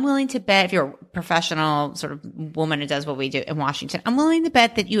Washington, I'm willing to bet, if you're a professional sort of woman who does what we do in Washington, I'm willing to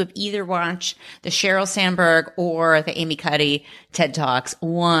bet that you have either watched the Sheryl Sandberg or the Amy Cuddy TED Talks,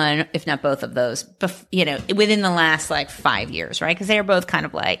 one, if not both of those, you know, within the last like 5 years, right? Because they are both kind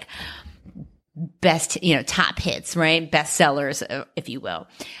of like best, you know, top hits, right? Bestsellers, if you will.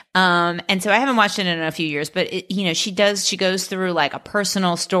 And so I haven't watched it in a few years, but you know, she goes through like a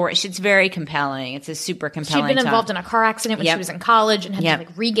personal story. It's very compelling. It's a super compelling. She'd been involved in a car accident when she was in college and had to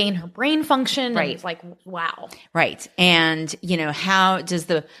like regain her brain function. Right. And it's like, wow. Right. And, you know, how does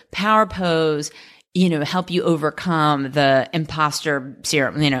the power pose, you know, help you overcome the imposter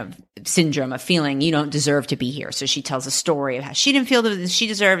syndrome of feeling you don't deserve to be here. So she tells a story of how she didn't feel that she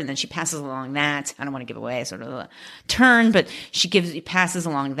deserved, and then she passes along that. I don't want to give away sort of the turn, but she passes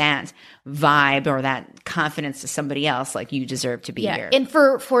along that vibe or that confidence to somebody else, like you deserve to be here. And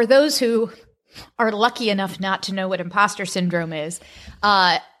for those who are lucky enough not to know what imposter syndrome is,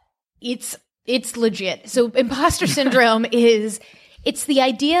 it's legit. So imposter syndrome is, it's the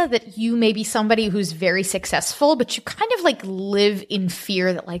idea that you may be somebody who's very successful, but you kind of like live in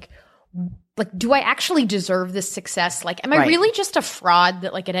fear that like, do I actually deserve this success? Like, am I really just a fraud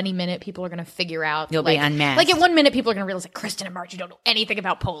that like at any minute people are going to figure out? You'll be unmasked. Like at one minute people are going to realize like Kristen and Margie don't know anything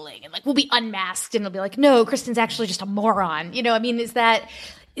about polling, and like we'll be unmasked and they'll be like, no, Kristen's actually just a moron. You know, I mean, is that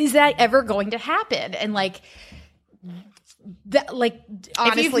ever going to happen? And like, that, like,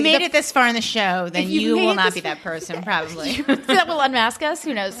 honestly, if you've made it this far in the show, then you will not be that person, probably. That will unmask us.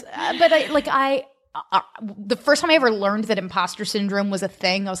 Who knows? But the first time I ever learned that imposter syndrome was a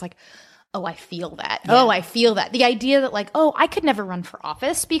thing, I was like, oh, I feel that. Yeah. Oh, I feel that. The idea that like, oh, I could never run for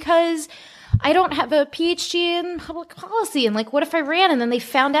office because I don't have a PhD in public policy. And like, what if I ran? And then they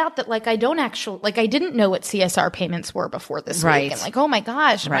found out that like, I didn't know what CSR payments were before this week. And like, oh my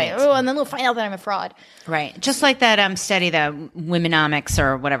gosh. And then they'll find out that I'm a fraud. Right. Just like that study, the Womenomics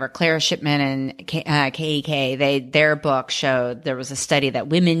or whatever, Clara Shipman and KEK, their book showed there was a study that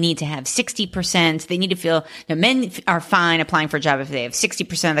women need to have 60%. They need to feel, men are fine applying for a job if they have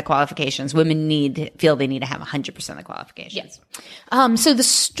 60% of the qualifications. Women feel they need to have 100% of the qualifications. Yes. So the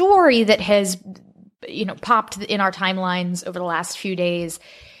story that has, popped in our timelines over the last few days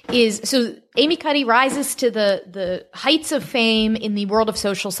is, so Amy Cuddy rises to the heights of fame in the world of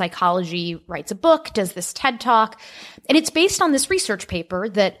social psychology, writes a book, does this TED Talk, and it's based on this research paper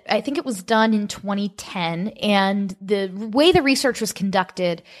that I think it was done in 2010. And the way the research was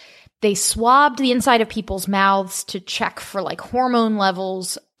conducted, they swabbed the inside of people's mouths to check for like hormone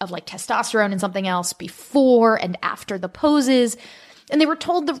levels of like testosterone and something else before and after the poses. And they were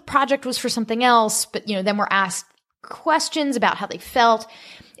told the project was for something else, but then were asked questions about how they felt.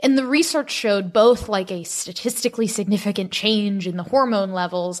 And the research showed both like a statistically significant change in the hormone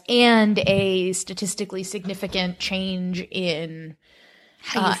levels and a statistically significant change in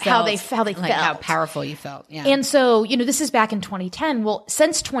how they felt. How powerful you felt. Yeah. And so, this is back in 2010. Well,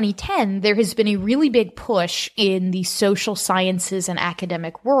 since 2010, there has been a really big push in the social sciences and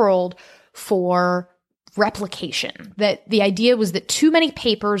academic world for replication. That the idea was that too many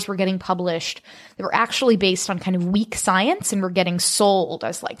papers were getting published that were actually based on kind of weak science and were getting sold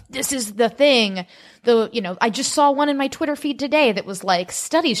as like, this is the thing. I just saw one in my Twitter feed today that was like,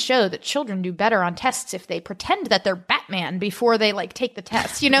 studies show that children do better on tests if they pretend that they're Batman before they like take the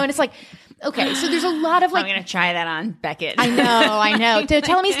test, and it's like, okay, so there's a lot of like, I'm going to try that on Beckett. I know.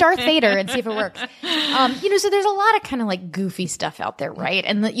 Tell him he's Darth Vader and see if it works. So there's a lot of kind of like goofy stuff out there, right?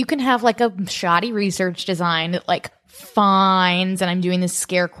 And that you can have like a shoddy research design that like finds, and I'm doing this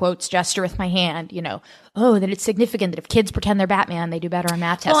scare quotes gesture with my hand, that it's significant that if kids pretend they're Batman, they do better on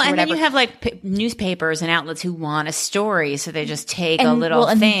math tests or whatever. And then you have like newspapers and outlets who want a story, so they just take a little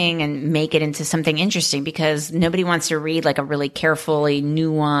thing and make it into something interesting because nobody wants to read like a really carefully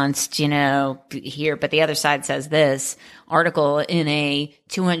nuanced, here, but the other side says this article in a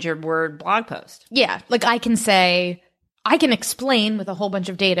 200-word blog post. Yeah, like I can explain with a whole bunch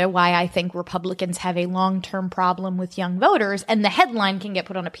of data why I think Republicans have a long-term problem with young voters, and the headline can get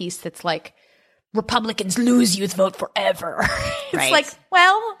put on a piece that's like, Republicans lose youth vote forever. It's right. like,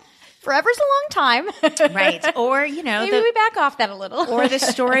 well, forever's a long time. Right. Or, maybe we back off that a little. Or the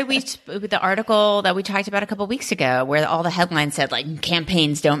story the article that we talked about a couple of weeks ago where all the headlines said like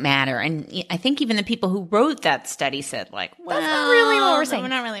campaigns don't matter. And I think even the people who wrote that study said like, well, that's not really what we're saying.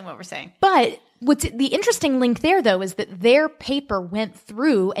 Not really what we're saying. But what's the interesting link there, though, is that their paper went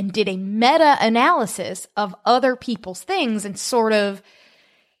through and did a meta-analysis of other people's things and sort of –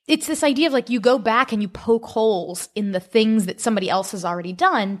 it's this idea of like you go back and you poke holes in the things that somebody else has already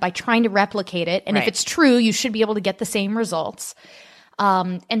done by trying to replicate it. And if it's true, you should be able to get the same results.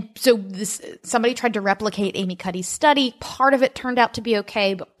 And so somebody tried to replicate Amy Cuddy's study. Part of it turned out to be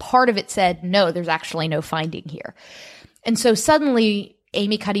okay, but part of it said, no, there's actually no finding here. And so suddenly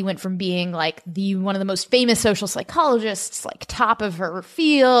Amy Cuddy went from being like one of the most famous social psychologists, like top of her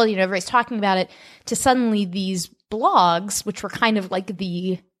field, everybody's talking about it, to suddenly these blogs, which were kind of like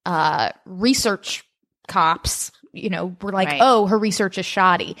the research cops, were like, oh, her research is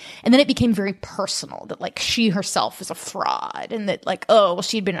shoddy. And then it became very personal that like she herself is a fraud and that like, oh, well,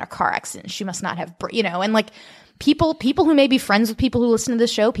 she'd been in a car accident. She must not have, and like people who may be friends with people who listen to the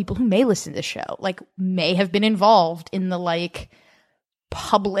show, people who may listen to the show, like may have been involved in the like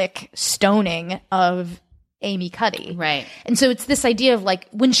public stoning of Amy Cuddy. Right. And so it's this idea of like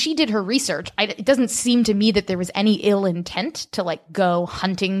when she did her research, it doesn't seem to me that there was any ill intent to like go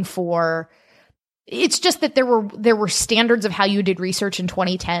hunting for. It's just that there were standards of how you did research in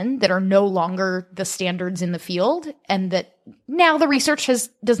 2010 that are no longer the standards in the field, and that now the research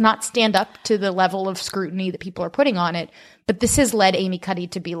does not stand up to the level of scrutiny that people are putting on it. But this has led Amy Cuddy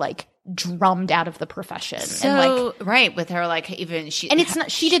to be like drummed out of the profession. So, and like, right, with her like even she and it's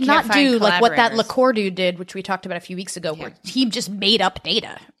not she did not do like what that LaCour dude did, which we talked about a few weeks ago, where he just made up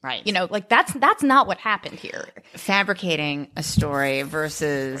data. Right. Like that's not what happened here. Fabricating a story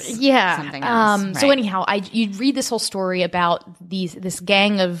versus something else. Right. So anyhow, you'd read this whole story about this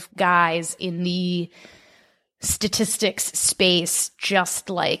gang of guys in the statistics space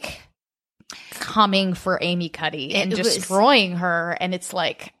just like coming for Amy Cuddy and destroying her, and it's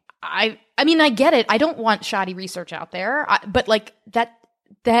like I mean, I get it. I don't want shoddy research out there, but like that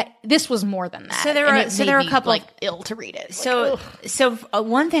this was more than that. So there are a couple like ill to read it. So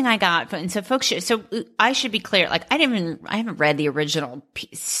one thing I got, and so folks I should be clear. Like I haven't read the original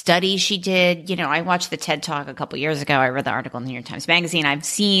study she did. I watched the TED Talk a couple years ago. I read the article in the New York Times Magazine. I've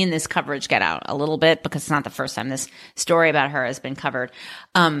seen this coverage get out a little bit because it's not the first time this story about her has been covered.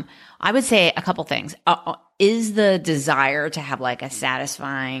 I would say a couple things. Is the desire to have like a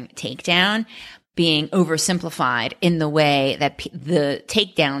satisfying takedown being oversimplified in the way that the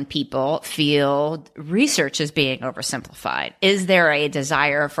takedown people feel research is being oversimplified? Is there a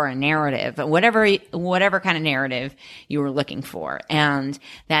desire for a narrative, whatever kind of narrative you were looking for, and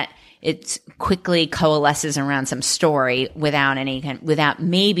that it quickly coalesces around some story without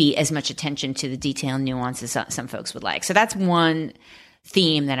maybe as much attention to the detail and nuances some folks would like? So that's one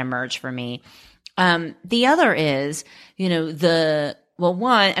theme that emerged for me. The other is, the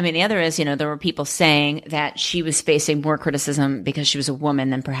other is, there were people saying that she was facing more criticism because she was a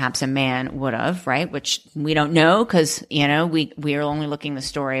woman than perhaps a man would have, right? Which we don't know because, we are only looking the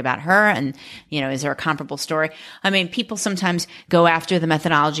story about her and, is there a comparable story? I mean, people sometimes go after the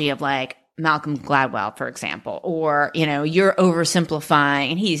methodology of like Malcolm Gladwell, for example, or, you're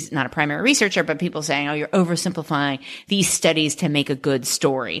oversimplifying, and he's not a primary researcher, but people saying, oh, you're oversimplifying these studies to make a good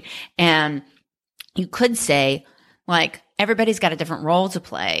story. And you could say, like, everybody's got a different role to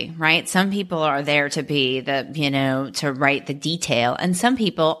play, right? Some people are there to be to write the detail, and some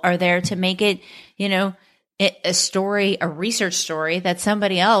people are there to make it, a story, a research story that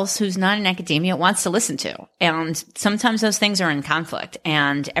somebody else who's not in academia wants to listen to. And sometimes those things are in conflict,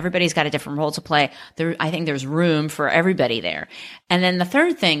 and everybody's got a different role to play. I think there's room for everybody there. And then the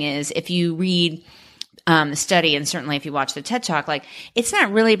third thing is, if you read the study, and certainly if you watch the TED Talk, like, it's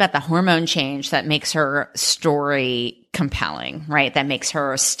not really about the hormone change that makes her story compelling, right? That makes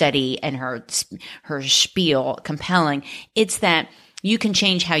her study and her spiel compelling. It's that you can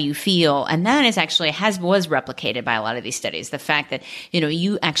change how you feel. And that is actually was replicated by a lot of these studies. The fact that,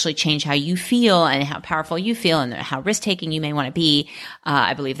 you actually change how you feel and how powerful you feel and how risk taking you may want to be.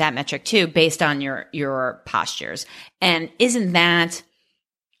 I believe that metric too, based on your postures. And isn't that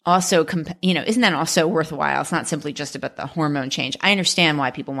also worthwhile? It's not simply just about the hormone change. I understand why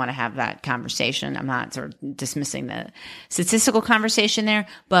people want to have that conversation. I'm not sort of dismissing the statistical conversation there,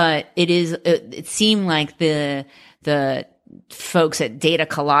 but it seemed like the folks at Data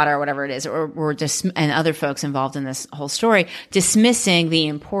Colada or whatever it is, or just, and other folks involved in this whole story, dismissing the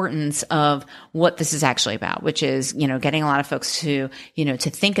importance of what this is actually about, which is, getting a lot of folks to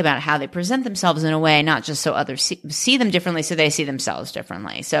think about how they present themselves in a way, not just so others see them differently, so they see themselves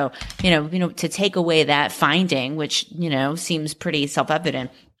differently. So, to take away that finding, which, seems pretty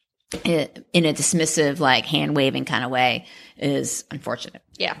self-evident, in a dismissive, like, hand waving kind of way, is unfortunate.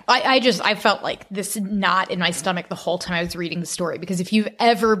 Yeah. I felt like this knot in my stomach the whole time I was reading the story, because if you've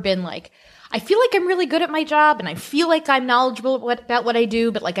ever been like, I feel like I'm really good at my job and I feel like I'm knowledgeable about what I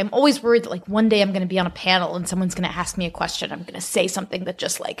do, but, like, I'm always worried that, like, one day I'm going to be on a panel and someone's going to ask me a question. I'm going to say something that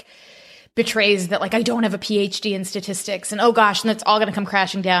just, like, betrays that, like, I don't have a PhD in statistics, and oh gosh, and that's all going to come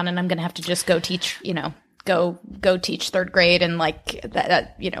crashing down, and I'm going to have to just go teach, go teach third grade, and, like,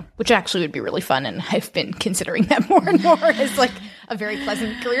 that which actually would be really fun. And I've been considering that more and more as, like, a very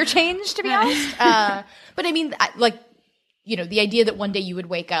pleasant career change, to be honest. But I mean, the idea that one day you would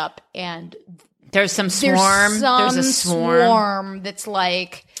wake up and there's a swarm that's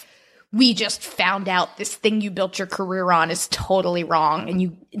like, we just found out this thing you built your career on is totally wrong, and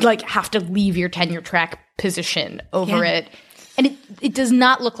you, like, have to leave your tenure track position over it. And it does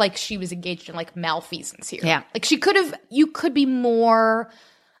not look like she was engaged in, like, malfeasance here. Yeah. Like, you could be more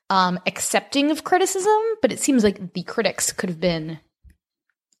accepting of criticism, but it seems like the critics could have been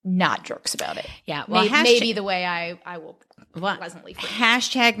not jerks about it. Yeah. Well, maybe the way I will pleasantly phrase.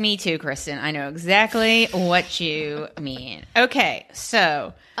 Hashtag me too, Kristen. I know exactly what you mean. Okay.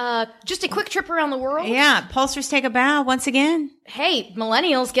 So. Just a quick trip around the world. Yeah. Pollsters take a bow once again. Hey,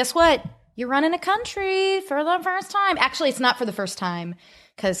 millennials, guess what? You're running a country for the first time. Actually, it's not for the first time,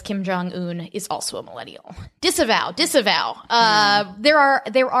 because Kim Jong-un is also a millennial. Disavow. There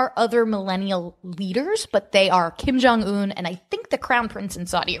are other millennial leaders, but they are Kim Jong-un and I think the Crown Prince in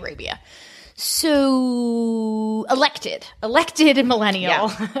Saudi Arabia. So elected millennial.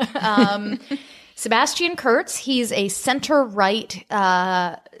 Yeah. Sebastian Kurz, he's a center-right,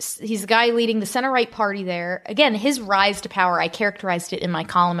 he's the guy leading the center-right party there. Again, his rise to power, I characterized it in my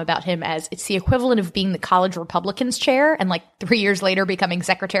column about him as, it's the equivalent of being the college Republicans chair and, like, 3 years later becoming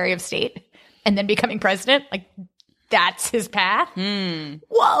Secretary of State and then becoming president. Like, that's his path.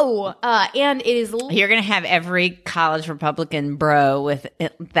 Whoa. And it is... You're going to have every college Republican bro with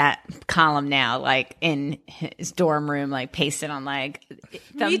that column now, like, in his dorm room, like, pasted on, like,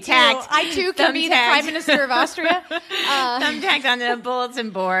 thumbtacked. I, too, can be the Prime Minister of Austria. Thumbtacked on the bulletin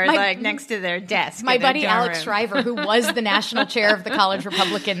board, like, next to their desk. My buddy Alex Shriver, who was the national chair of the college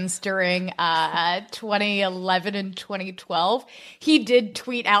Republicans during 2011 and 2012, he did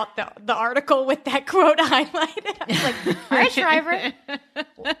tweet out the article with that quote highlighted. Like, all right, Shriver.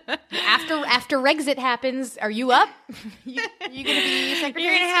 After Brexit happens, are you up? You gonna be Secretary?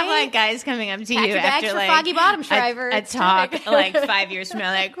 You're gonna have, like, guys coming up to you after, like, Foggy Bottom, Shriver. A talk like 5 years from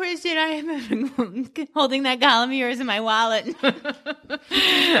now, like, Kristen, I am holding that column of yours in my wallet.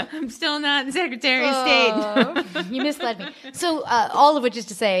 I'm still not Secretary of State. You misled me. So, all of which is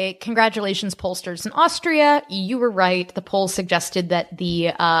to say, congratulations, pollsters in Austria. You were right. The poll suggested that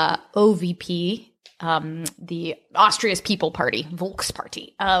the OVP, the Austria's People Party,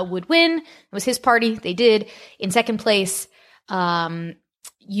 Volksparty, would win. It was his party. They did. In second place,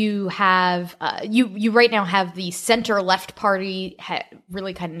 you have you right now have the center left party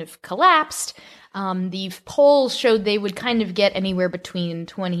really kind of collapsed. The polls showed they would kind of get anywhere between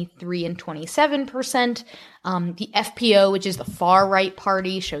 23 and 27%. The FPO, which is the far right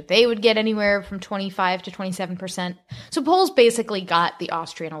party, showed they would get anywhere from 25 to 27%. So polls basically got the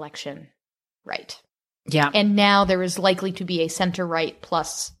Austrian election right. Yeah. And now there is likely to be a center right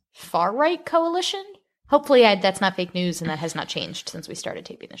plus far right coalition. Hopefully that's not fake news and that has not changed since we started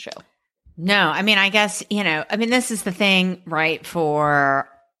taping the show. No, I mean, I guess, this is the thing, right, for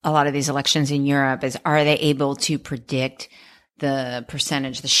a lot of these elections in Europe is, are they able to predict the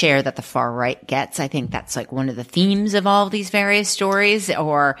percentage, the share that the far right gets? I think that's like one of the themes of all of these various stories.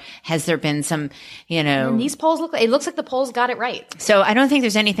 Or has there been some, And these polls it looks like the polls got it right. So I don't think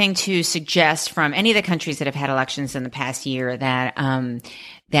there's anything to suggest from any of the countries that have had elections in the past year that,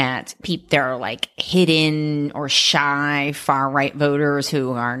 there are like hidden or shy far right voters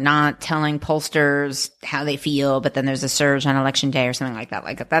who are not telling pollsters how they feel, but then there's a surge on election day or something like that.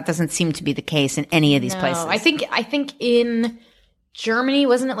 Like that doesn't seem to be the case in any of these places. I think in Germany,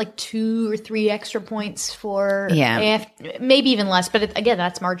 wasn't it like 2 or 3 extra points for maybe even less, but again,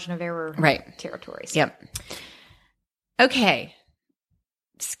 that's margin of error territories. Yep. Okay.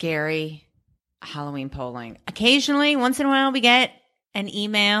 Scary Halloween polling. Occasionally, once in a while, we get an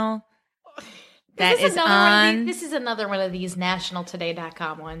email that is on. This is another one of these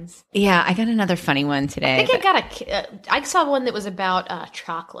nationaltoday.com ones. Yeah, I got another funny one today. I think I saw one that was about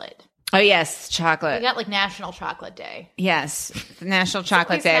chocolate. Oh yes, chocolate. We got like National Chocolate Day. Yes, National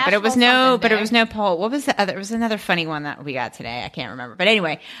Chocolate Day. But it was no poll. What was the other? It was another funny one that we got today. I can't remember. But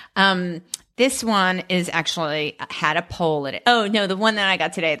anyway, this one is actually had a poll in it. Oh no, the one that I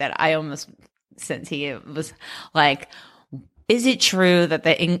got today that I almost sent to you was like, is it true that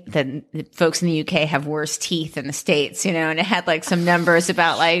the folks in the UK have worse teeth than the States? And it had like some numbers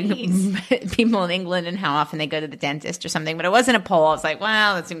about like people in England and how often they go to the dentist or something. But it wasn't a poll. I was like,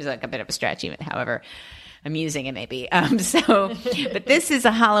 wow, that seems like a bit of a stretch, even however amusing it may be. But this is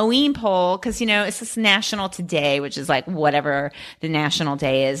a Halloween poll because, it's this National Today, which is like whatever the national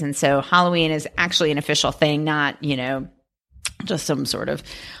day is. And so Halloween is actually an official thing, not, just some sort of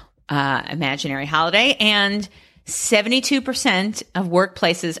imaginary holiday. And 72% of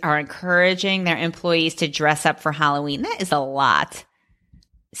workplaces are encouraging their employees to dress up for Halloween. That is a lot.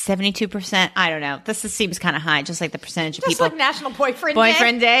 72%. I don't know. This seems kind of high, just like the percentage of people. Just like National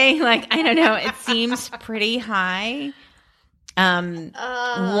Boyfriend Day. Like, I don't know. It seems pretty high.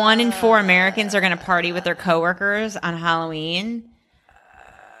 1 in 4 Americans are going to party with their coworkers on Halloween.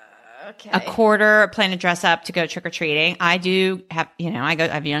 Okay. A quarter plan to dress up to go trick or treating. I do have, I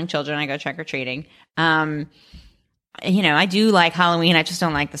have young children. I go trick or treating. I do like Halloween. I just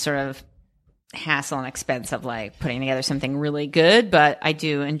don't like the sort of hassle and expense of like putting together something really good, but I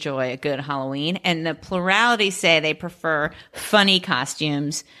do enjoy a good Halloween. And the plurality say they prefer funny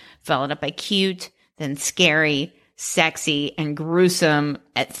costumes, followed up by cute, then scary, sexy, and gruesome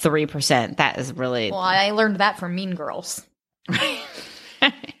at 3%. That is really... Well, I learned that from Mean Girls.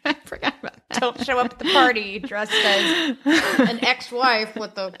 I forgot about that. Don't show up at the party dressed as an ex-wife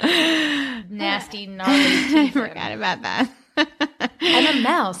with a nasty, gnarly teeth. I forgot about that. I'm a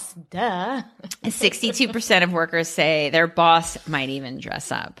mouse. Duh. 62% of workers say their boss might even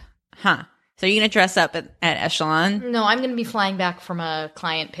dress up. Huh. So you're going to dress up at Echelon? No, I'm going to be flying back from a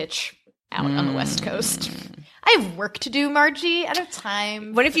client pitch out on the West Coast. I have work to do, Margie. I don't have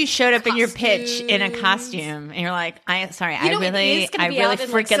time. What if you showed up in your pitch in a costume and you're like, I really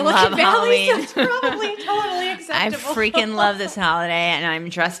freaking love Halloween. So it's probably totally acceptable. I freaking love this holiday, and I'm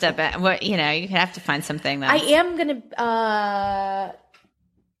dressed up at you could have to find something that I am gonna.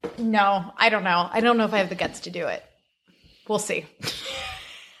 No, I don't know. I don't know if I have the guts to do it. We'll see.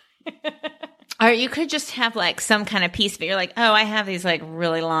 Or you could just have like some kind of piece, but you're like, oh, I have these like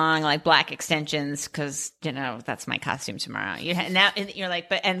really long like black extensions because that's my costume tomorrow. You're like,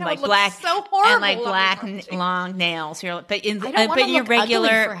 but and like black so horrible and like black long nails. You're but in I don't but your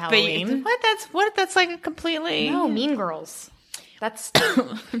regular for Halloween. But that's like a completely Mean Girls. That's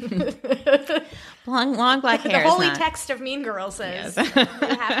long black hair. The holy text of Mean Girls says you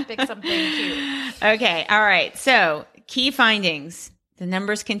have to pick something cute. Okay, all right. So key findings. The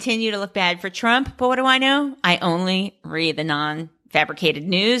numbers continue to look bad for Trump, but what do I know? I only read the non-fabricated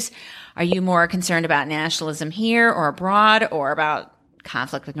news. Are you more concerned about nationalism here or abroad, or about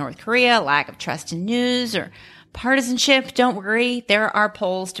conflict with North Korea, lack of trust in news, or partisanship? Don't worry. There are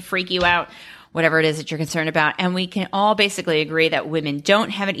polls to freak you out, whatever it is that you're concerned about. And we can all basically agree that women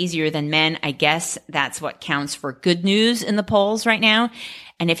don't have it easier than men. I guess that's what counts for good news in the polls right now.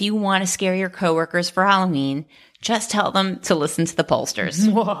 And if you want to scare your coworkers for Halloween, just tell them to listen to the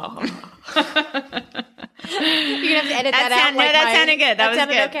Pollsters. Whoa. You're going to have to edit that out. No, that sounded good. That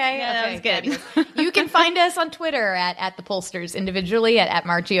sounded good. Okay? Yeah, okay, that was good. You can find us on Twitter at the Pollsters, individually at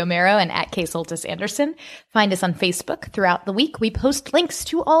Margie O'Mara and at K. Soltis Anderson. Find us on Facebook. Throughout the week, we post links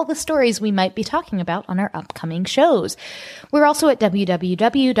to all the stories we might be talking about on our upcoming shows. We're also at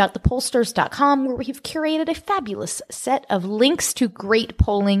www.thepollsters.com, where we've curated a fabulous set of links to great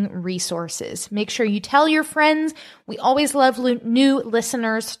polling resources. Make sure you tell your friends. We always love new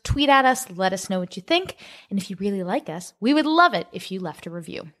listeners. Tweet at us. Let us know what you think. And if you really like us, we would love it if you left a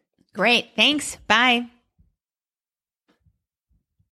review. Great. Thanks. Bye.